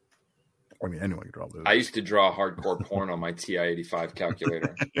 I mean, anyone can draw boobies. I used to draw hardcore porn on my TI-85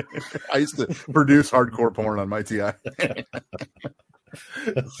 calculator. I used to produce hardcore porn on my TI.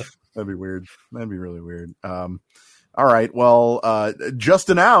 That'd be weird. That'd be really weird. All right. Well, just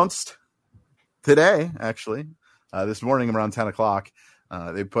announced today, actually, this morning around 10 o'clock,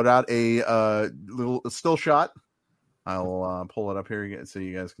 they put out a little still shot. I'll pull it up here so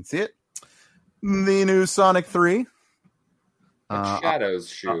you guys can see it. The new Sonic 3. Shadow's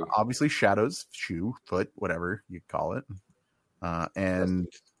shoe. Obviously, Shadow's shoe, foot, whatever you call it. And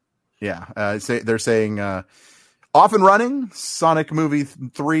yeah, they're saying off and running, Sonic Movie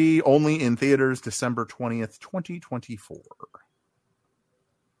 3 only in theaters December 20th, 2024.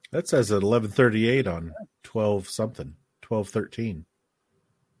 That says at 11:38 on 12:13.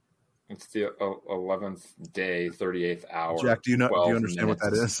 It's the 11th day, 38th hour. Jack, do you understand what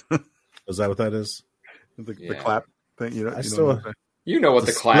that is? Is that what that is? The clap thing? You know what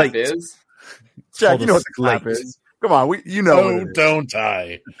the clap is. Jack, you know what the clap is. Come on, you know. Oh, don't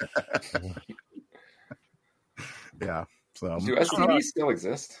I? Yeah. So do STDs still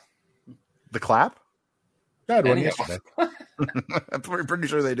exist? The clap? I had one yesterday. I'm pretty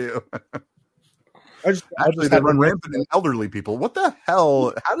sure they do. Actually, they run rampant in elderly people. What the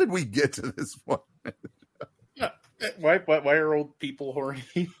hell? How did we get to this point? Why are old people horny?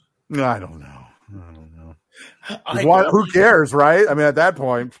 I don't know. Who cares, right? I mean, at that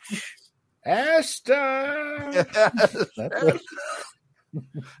point, Asta.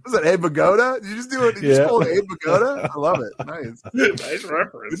 Was it Abe Vigoda? Did you just do it? Did you just pull Abe Vigoda? I love it. Nice. Nice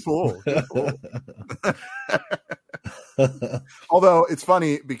reference. Good pull. Although it's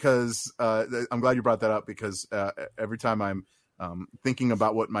funny because I'm glad you brought that up because every time I'm thinking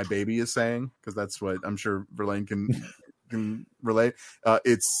about what my baby is saying, because that's what I'm sure Verlaine can relate.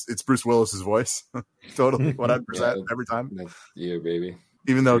 It's Bruce Willis's voice, totally 100% every time. That's you, baby.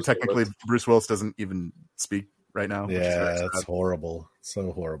 Even though technically Bruce Willis doesn't even speak right now. Yeah, it's horrible.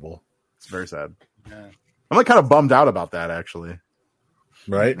 So horrible. It's very sad. Yeah. I'm like kind of bummed out about that actually.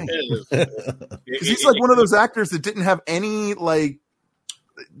 Right? Because he's like one of those actors that didn't have any like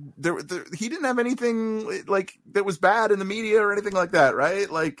he didn't have anything like that was bad in the media or anything like that, right?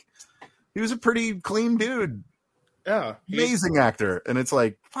 Like he was a pretty clean dude. Yeah. Amazing actor. And it's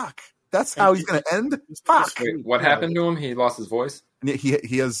like, fuck, that's how he's gonna end? Fuck. Wait, what happened to him? He lost his voice? And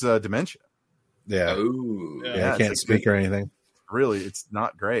he has dementia. Yeah. Ooh. Yeah, he can't speak or anything. Really, it's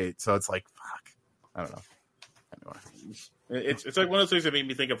not great. So it's like, fuck. I don't know. Anyway. It's like one of those things that made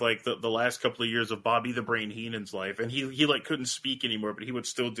me think of like the last couple of years of Bobby the Brain Heenan's life, and he like couldn't speak anymore, but he would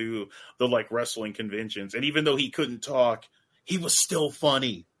still do the like wrestling conventions, and even though he couldn't talk, he was still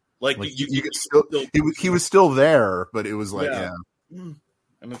funny. Like you could still, he was still there, but it was like, and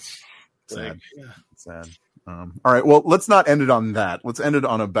it's sad. Like, It's sad. All right, well, let's not end it on that. Let's end it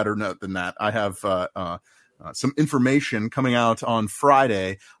on a better note than that. I have some information coming out on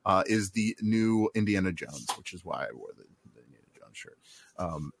Friday. Is the new Indiana Jones, which is why I wore the Indiana Jones shirt.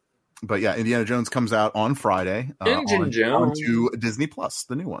 But yeah, Indiana Jones comes out on Friday onto Disney Plus,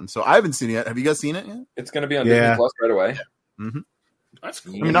 the new one. So I haven't seen it yet. Have you guys seen it yet? It's going to be on Disney Plus right away. Yeah. Mm-hmm. That's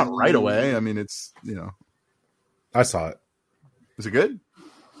cool. I mean, not right away. I mean, it's, I saw it. Was it good?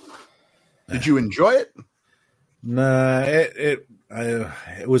 Did you enjoy it? Nah, it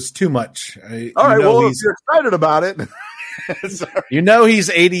was too much. All right, well, if you're excited about it. He's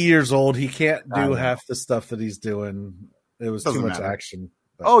 80 years old. He can't do half the stuff that he's doing. It was too much action.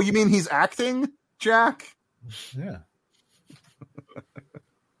 But. Oh, you mean he's acting, Jack? Yeah.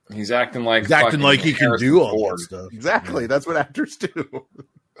 He's acting like he can do all that stuff. Exactly. That's what actors do.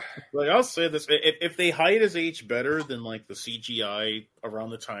 Like, I'll say this: if they hide his age better than like the CGI around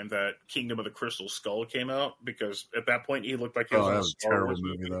the time that Kingdom of the Crystal Skull came out, because at that point he looked like he was in a Star Wars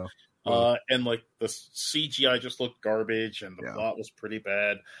movie, though. And like the CGI just looked garbage, and the plot was pretty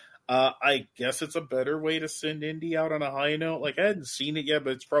bad. I guess it's a better way to send Indy out on a high note. Like, I hadn't seen it yet,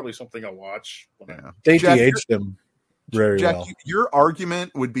 but it's probably something I'll watch. They de-aged him very Jack, well. Your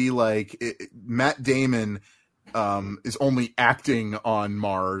argument would be like Matt Damon is only acting on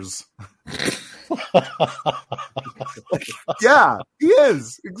Mars. Yeah, he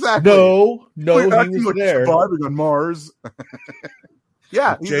is. Exactly. No, he was there. Surviving on Mars.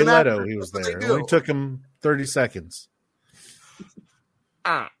 Yeah, Jay Leto, he was there. It only took him 30 seconds.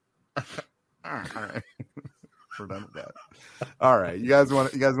 All right. We're done with that. All right. You guys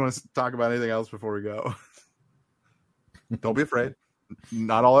want to talk about anything else before we go? Don't be afraid.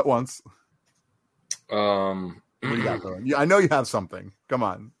 Not all at once. What do you got going? I know you have something. Come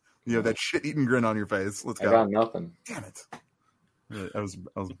on. You have that shit-eating grin on your face. Let's go. I got nothing. Damn it. I was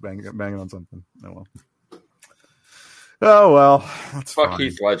banging on something. Oh well. That's Fuck fine.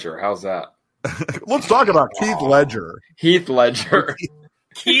 Heath Ledger. How's that? Let's talk about Keith Ledger. Heath Ledger.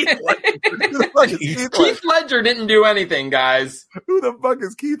 Keith Ledger didn't do anything, guys. Who the fuck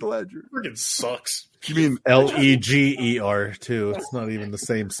is Keith Ledger? Freaking sucks. You mean Leger too? It's not even the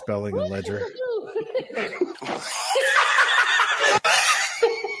same spelling in Ledger.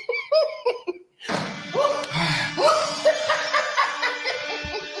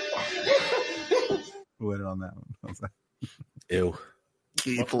 Went on that one. How's that? Ew.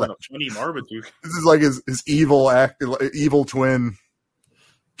 Keith Ledger. Funny Marmaduke. This is like his evil twin.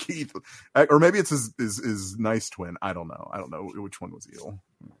 Keith, or maybe it's his nice twin. I don't know. Which one was evil.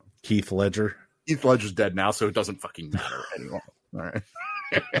 Keith Ledger. Keith Ledger's dead now, so it doesn't fucking matter anymore. All right.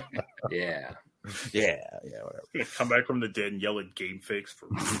 Yeah. Whatever. Come back from the dead and yell at game fakes for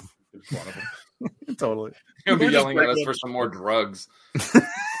in front of him. Totally. He'll be yelling at us for some more drugs. Come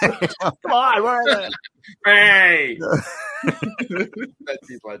on, where are they? Hey! That's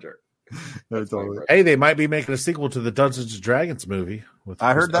Heath Ledger. No, totally. Hey, they might be making a sequel to the Dungeons and Dragons movie.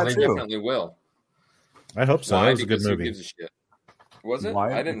 I heard that They too. definitely will. I hope so. Why? That was a good Because who movie. gives a shit? Was it?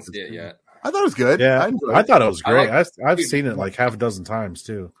 Why? I didn't see it yet. I thought it was good. Yeah, I thought it was great. I've Dude, seen it like half a dozen times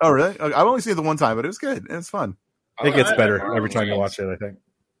too. Oh, really? I've only seen it the one time, but it was good. It's fun. It gets better every time you watch it, I think.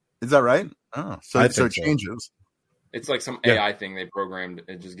 Is that right? Oh, so it changes. It's like some AI thing they programmed.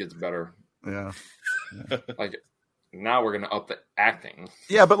 It just gets better. Yeah. Like now we're gonna up the acting.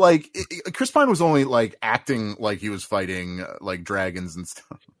 Yeah, but like Chris Pine was only like acting like he was fighting like dragons and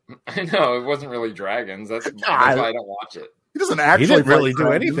stuff. I know it wasn't really dragons. That's why I don't watch it. He doesn't actually. He didn't really do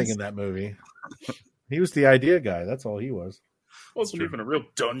dragons. anything in that movie. He was the idea guy. That's all he was. Wasn't even a real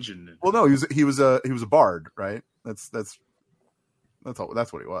dungeon. Well, no, he was a bard, right? That's all.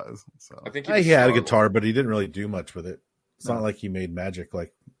 That's what he was. So I think He had a guitar, but he didn't really do much with it. It's not like he made magic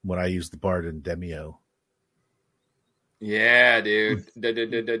like when I used the bard in Demio. Yeah, dude.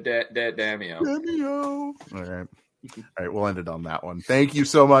 Damio. All right. All right, we'll end it on that one. Thank you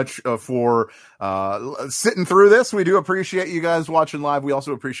so much for sitting through this. We do appreciate you guys watching live. We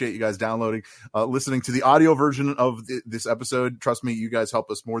also appreciate you guys downloading, listening to the audio version of this episode. Trust me, you guys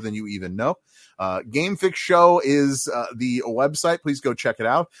help us more than you even know. Game Fix Show is the website. Please go check it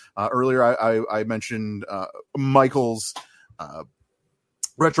out. Earlier, I mentioned Michael's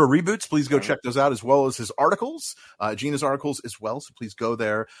Retro Reboots. Please go check those out, as well as his articles, Gina's articles as well. So please go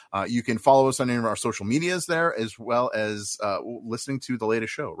there. You can follow us on any of our social medias there, as well as listening to the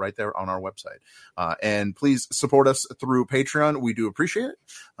latest show right there on our website. And please support us through Patreon. We do appreciate it.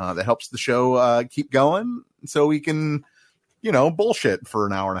 That helps the show keep going, so we can bullshit for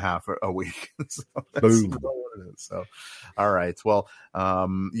an hour and a half a week. So that's what it is. So, all right. Well,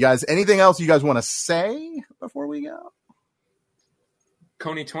 you guys, anything else you guys want to say before we go?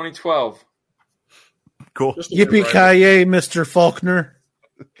 Coney 2012. Cool. Yippee-ki-yay, Mr. Faulkner.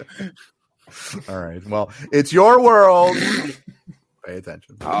 All right. Well, it's your world. Pay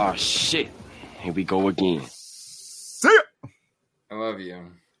attention. Oh, shit. Here we go again. See ya. I love you.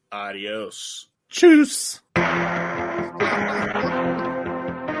 Adios. Tschüss.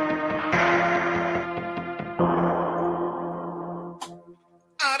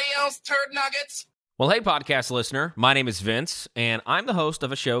 Adios, turd nuggets. Well, hey, podcast listener. My name is Vince, and I'm the host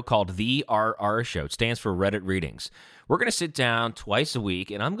of a show called The RR Show. It stands for Reddit Readings. We're going to sit down twice a week,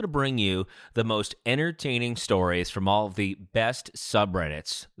 and I'm going to bring you the most entertaining stories from all of the best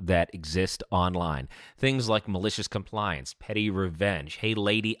subreddits that exist online. Things like malicious compliance, petty revenge, hey,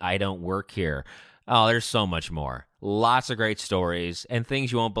 lady, I don't work here. Oh, there's so much more. Lots of great stories and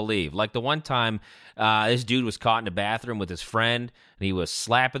things you won't believe. Like the one time this dude was caught in a bathroom with his friend, and he was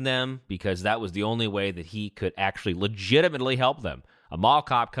slapping them because that was the only way that he could actually legitimately help them. A mall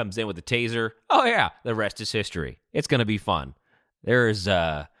cop comes in with a taser. Oh, yeah, the rest is history. It's going to be fun. There's,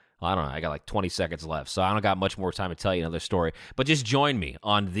 I don't know, I got like 20 seconds left, so I don't got much more time to tell you another story. But just join me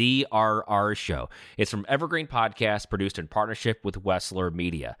on The RR Show. It's from Evergreen Podcast, produced in partnership with Wessler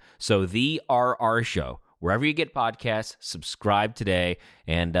Media. So The RR Show, wherever you get podcasts, subscribe today.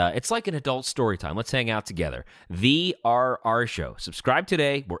 And it's like an adult story time. Let's hang out together. The RR Show. Subscribe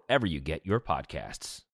today wherever you get your podcasts.